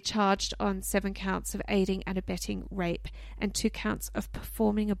supposedly charged on 7 counts of aiding and abetting rape and 2 counts of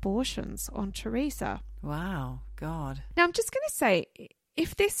performing abortions on Teresa. Wow. God. Now, I'm just going to say,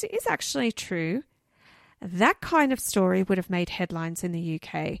 if this is actually true, that kind of story would have made headlines in the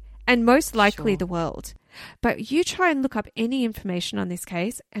UK and most likely the world. But you try and look up any information on this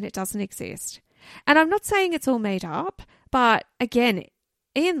case and it doesn't exist. And I'm not saying it's all made up, but again,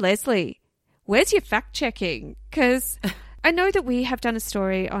 Ian Leslie, where's your fact checking? Because I know that we have done a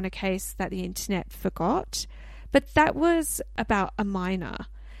story on a case that the internet forgot, but that was about a minor.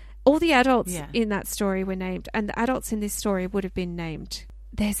 All the adults in that story were named, and the adults in this story would have been named.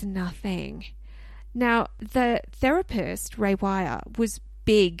 There's nothing. Now, the therapist, Ray Wire, was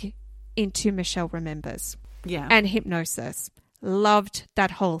big into Michelle Remembers and hypnosis. Loved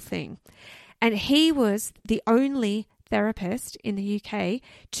that whole thing. And he was the only therapist in the UK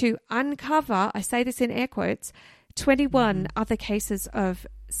to uncover, I say this in air quotes, 21 other cases of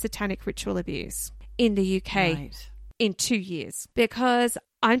satanic ritual abuse in the UK in 2 years. Because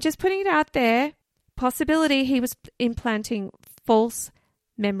I'm just putting it out there, possibility he was implanting false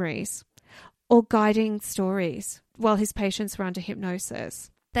memories or guiding stories while his patients were under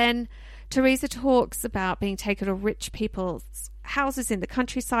hypnosis. Then Teresa talks about being taken to rich people's houses in the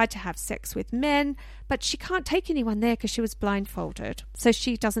countryside to have sex with men, but she can't take anyone there because she was blindfolded, so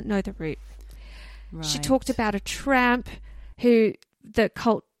she doesn't know the route. Right. She talked about a tramp who the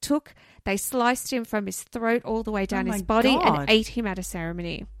cult took. They sliced him from his throat all the way down his body and ate him at a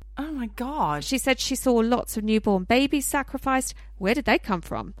ceremony. Oh, my God. She said she saw lots of newborn babies sacrificed. Where did they come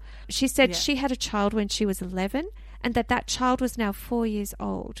from? She said she had a child when she was 11 and that child was now 4 years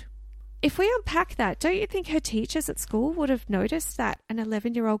old. If we unpack that, don't you think her teachers at school would have noticed that an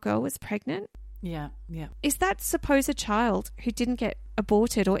 11-year-old girl was pregnant? Yeah, yeah. Is that supposed child who didn't get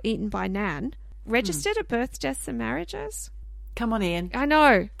aborted or eaten by Nan registered at birth, deaths and marriages? Come on, Ian. I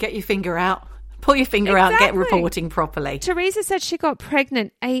know. Get your finger out. Pull your finger out and get reporting properly. Teresa said she got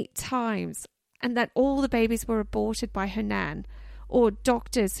pregnant 8 times and that all the babies were aborted by her Nan or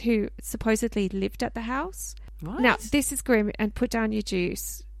doctors who supposedly lived at the house. What? Now, this is grim, and put down your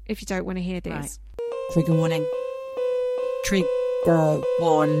juice if you don't want to hear this. Right. Trigger warning. Trigger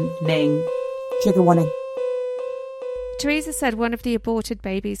warning. Trigger warning. Teresa said one of the aborted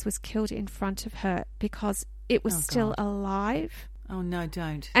babies was killed in front of her because it was still alive. Oh, no,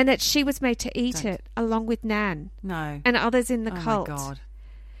 don't. And that she was made to eat it along with Nan. No. And others in the cult. Oh, my God.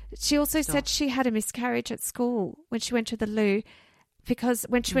 She also said she had a miscarriage at school when she went to the loo because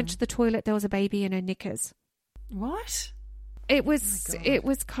when she went to the toilet, there was a baby in her knickers. What? It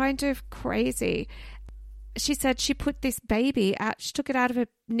was kind of crazy. She said she put this baby out, she took it out of her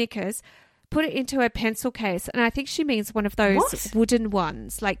knickers, put it into her pencil case, and I think she means one of those wooden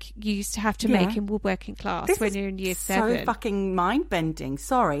ones like you used to have to make in woodworking class when you're in year 7. So fucking mind-bending.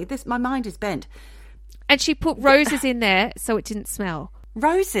 Sorry, my mind is bent. And she put roses in there so it didn't smell.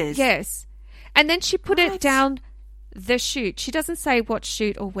 Roses? Yes. And then she put it down the chute. She doesn't say what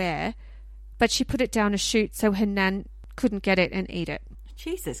chute or where, but she put it down a chute so her nan couldn't get it and eat it.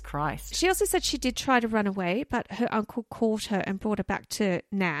 Jesus Christ. She also said she did try to run away, but her uncle caught her and brought her back to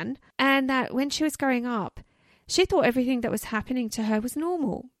Nan. And that when she was growing up, she thought everything that was happening to her was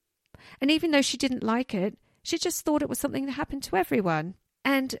normal. And even though she didn't like it, she just thought it was something that happened to everyone.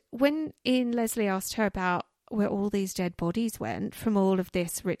 And when Ian Leslie asked her about where all these dead bodies went from all of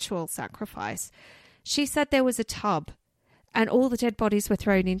this ritual sacrifice, she said there was a tub and all the dead bodies were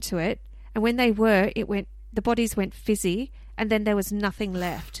thrown into it. And when they were, the bodies went fizzy and then there was nothing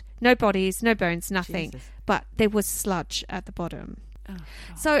left. No bodies, no bones, nothing. Jesus. But there was sludge at the bottom. Oh,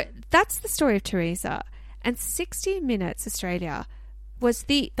 so that's the story of Teresa. And 60 Minutes Australia was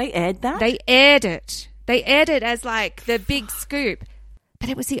They aired that? They aired it. They aired it as like the big scoop. But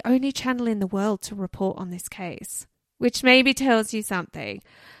it was the only channel in the world to report on this case, which maybe tells you something.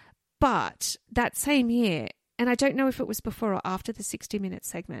 But that same year, and I don't know if it was before or after the 60 Minutes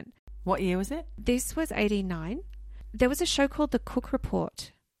segment. What year was it? This was 89. There was a show called The Cook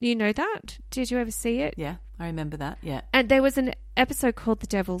Report. You know that? Did you ever see it? Yeah, I remember that, yeah. And there was an episode called The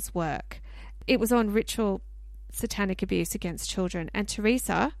Devil's Work. It was on ritual satanic abuse against children. And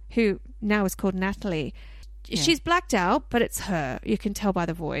Teresa, who now is called Natalie, she's blacked out, but it's her. You can tell by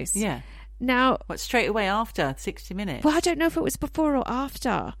the voice. Yeah. Now, what, straight away after 60 Minutes? Well, I don't know if it was before or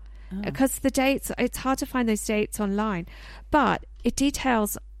after, because the dates, it's hard to find those dates online. But it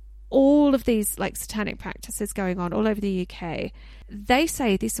details all of these like satanic practices going on all over the UK. They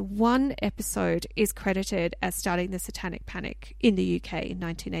say this one episode is credited as starting the Satanic Panic in the UK in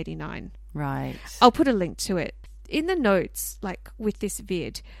 1989. Right. I'll put a link to it. In the notes, like with this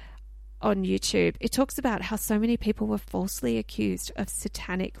vid on YouTube, it talks about how so many people were falsely accused of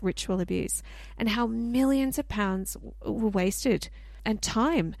satanic ritual abuse and how millions of pounds were wasted and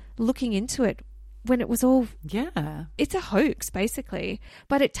time looking into it when it was all... Yeah. It's a hoax, basically.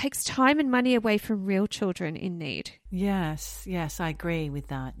 But it takes time and money away from real children in need. Yes, I agree with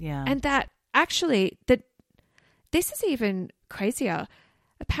that, yeah. And that actually, this is even crazier.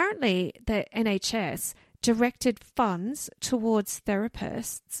 Apparently, the NHS directed funds towards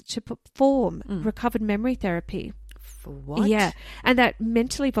therapists to perform recovered memory therapy. For what? Yeah. And that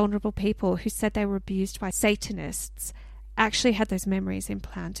mentally vulnerable people who said they were abused by Satanists actually had those memories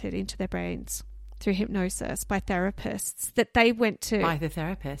implanted into their brains through hypnosis by therapists that they went to. By the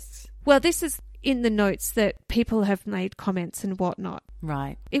therapists? Well, this is in the notes that people have made comments and whatnot.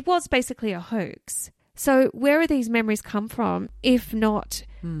 Right. It was basically a hoax. So where are these memories come from, if not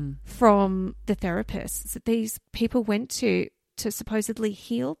from the therapists that these people went to supposedly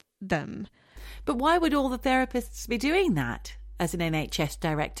heal them? But why would all the therapists be doing that as an NHS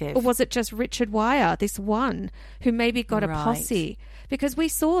directive? Or was it just Richard Wire, this one, who maybe got a posse? Because we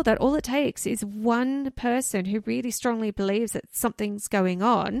saw that all it takes is one person who really strongly believes that something's going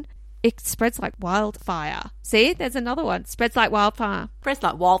on. It spreads like wildfire. See, there's another one. Spreads like wildfire. Spreads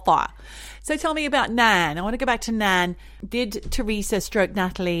like wildfire. So tell me about Nan. I want to go back to Nan. Did Teresa /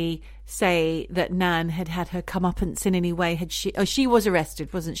 Natalie say that Nan had her comeuppance in any way? She was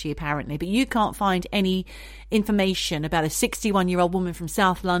arrested, wasn't she, apparently? But you can't find any information about a 61-year-old woman from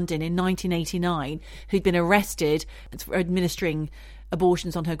South London in 1989 who'd been arrested for administering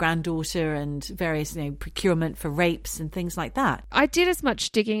abortions on her granddaughter and various, procurement for rapes and things like that. I did as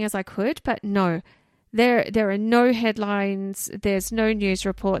much digging as I could, but no. There are no headlines. There's no news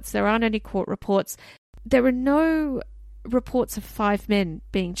reports. There aren't any court reports. There are no reports of 5 men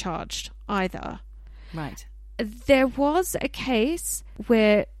being charged either. Right. There was a case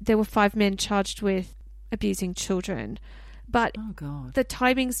where there were 5 men charged with abusing children, but the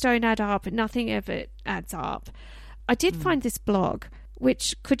timings don't add up. Nothing of it adds up. I did find this blog,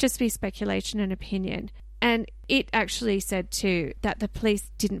 which could just be speculation and opinion. And it actually said too that the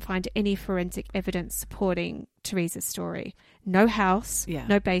police didn't find any forensic evidence supporting Teresa's story. No house,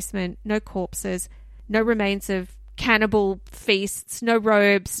 no basement, no corpses, no remains of cannibal feasts, no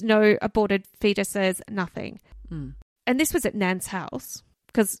robes, no aborted fetuses, nothing. And this was at Nan's house.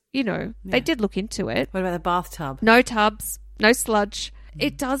 because, you know, they did look into it. What about the bathtub? No tubs, no sludge.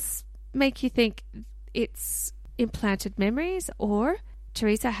 It does make you think it's implanted memories, or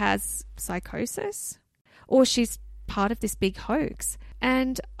Teresa has psychosis, or she's part of this big hoax.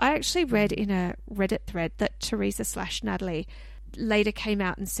 And I actually read in a Reddit thread that Teresa/Natalie later came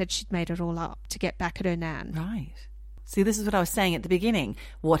out and said she'd made it all up to get back at her nan. Right. See, this is what I was saying at the beginning.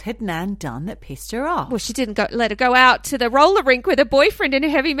 What had Nan done that pissed her off? Well, she didn't let her go out to the roller rink with her boyfriend in a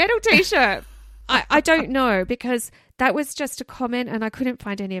heavy metal T-shirt. I don't know, because that was just a comment and I couldn't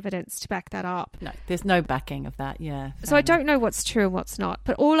find any evidence to back that up. No, there's no backing of that, yeah. So I don't know what's true and what's not.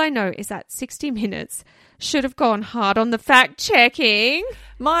 But all I know is that 60 Minutes should have gone hard on the fact-checking.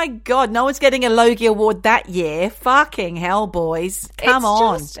 My God, no one's getting a Logie Award that year. Fucking hell, boys. Come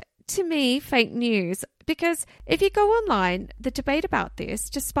on. It's just, to me, fake news. Because if you go online, the debate about this,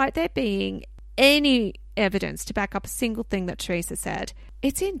 despite there being any evidence to back up a single thing that Teresa said,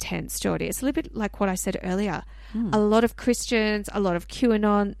 it's intense, Geordie. It's a little bit like what I said earlier. A lot of Christians, a lot of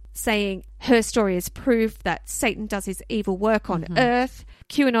QAnon saying her story is proof that Satan does his evil work on earth.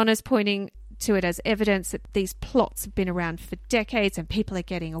 QAnoners pointing to it as evidence that these plots have been around for decades and people are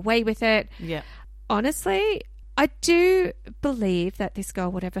getting away with it. Yeah. Honestly, I do believe that this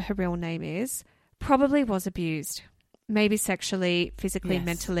girl, whatever her real name is, probably was abused. Maybe sexually, physically,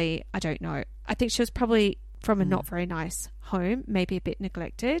 mentally. I don't know. I think she was probably from a not very nice home, maybe a bit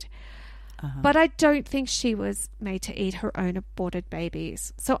neglected. But I don't think she was made to eat her own aborted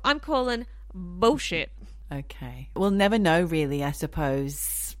babies. So I'm calling bullshit. Okay. We'll never know, really, I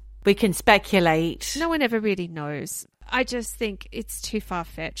suppose. We can speculate. No one ever really knows. I just think it's too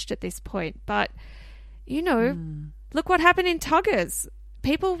far-fetched at this point. But, you know, look what happened in Tuggers.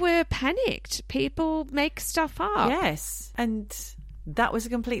 People were panicked. People make stuff up. Yes. And that was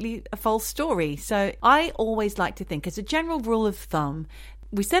a false story. So I always like to think, as a general rule of thumb,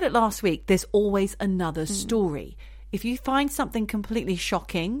 we said it last week, there's always another story. If you find something completely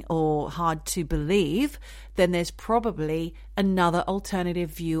shocking or hard to believe, then there's probably another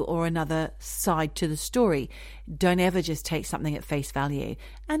alternative view or another side to the story. Don't ever just take something at face value.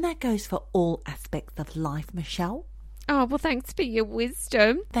 And that goes for all aspects of life, Michelle. Oh, well, thanks for your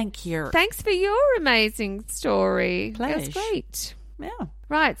wisdom. Thank you. Thanks for your amazing story. Pleasure. That was great. Yeah.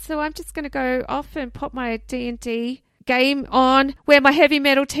 Right, so I'm just going to go off and pop my D&D game on, wear my heavy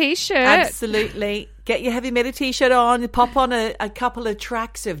metal T-shirt. Absolutely. Get your heavy metal T-shirt on, pop on a couple of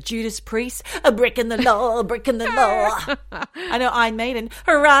tracks of Judas Priest, a brick in the law, a brick in the law. I know Iron Maiden,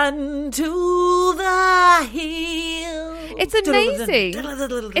 run to the hill. It's amazing.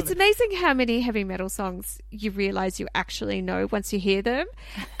 It's amazing how many heavy metal songs you realise you actually know once you hear them.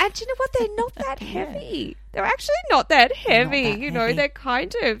 And you know what? They're not that heavy. They're actually not that heavy. They're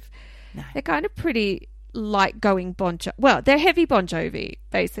kind of pretty light going Bon Jovi. Well, they're heavy Bon Jovi,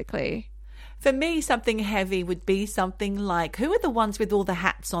 basically. For me, something heavy would be something like, who are the ones with all the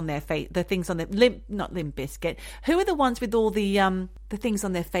hats on their face, the things on their not Limp Bizkit. Who are the ones with all the things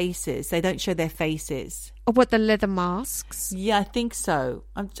on their faces? They don't show their faces. Or what, the leather masks? Yeah, I think so.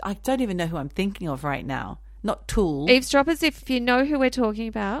 I don't even know who I'm thinking of right now. Not Tool. Eavesdroppers, if you know who we're talking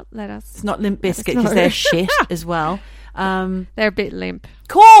about, let us. It's not Limp Bizkit because they're shit as well. They're a bit limp.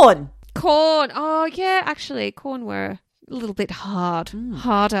 Korn. Oh, yeah, actually, Korn were a little bit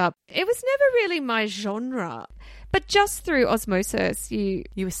harder. It was never really my genre, but just through osmosis, you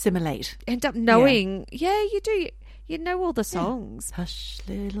assimilate. End up knowing. Yeah, you do. You know all the songs. Hush,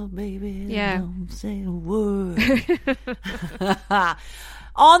 little baby, don't say a word.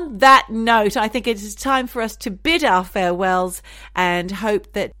 On that note, I think it is time for us to bid our farewells and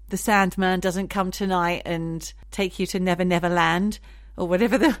hope that the Sandman doesn't come tonight and take you to Never Never Land, or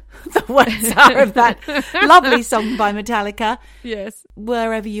whatever the words are of that lovely song by Metallica. Yes.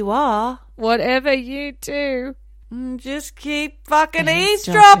 Wherever you are. Whatever you do. Just keep fucking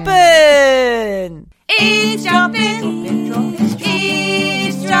eavesdropping. Eavesdropping.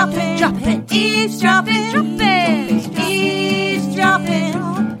 Eavesdropping. Dropping. Eavesdropping. Dropping. Eavesdropping.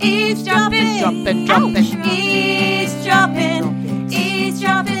 Eavesdropping. Dropping. Dropping.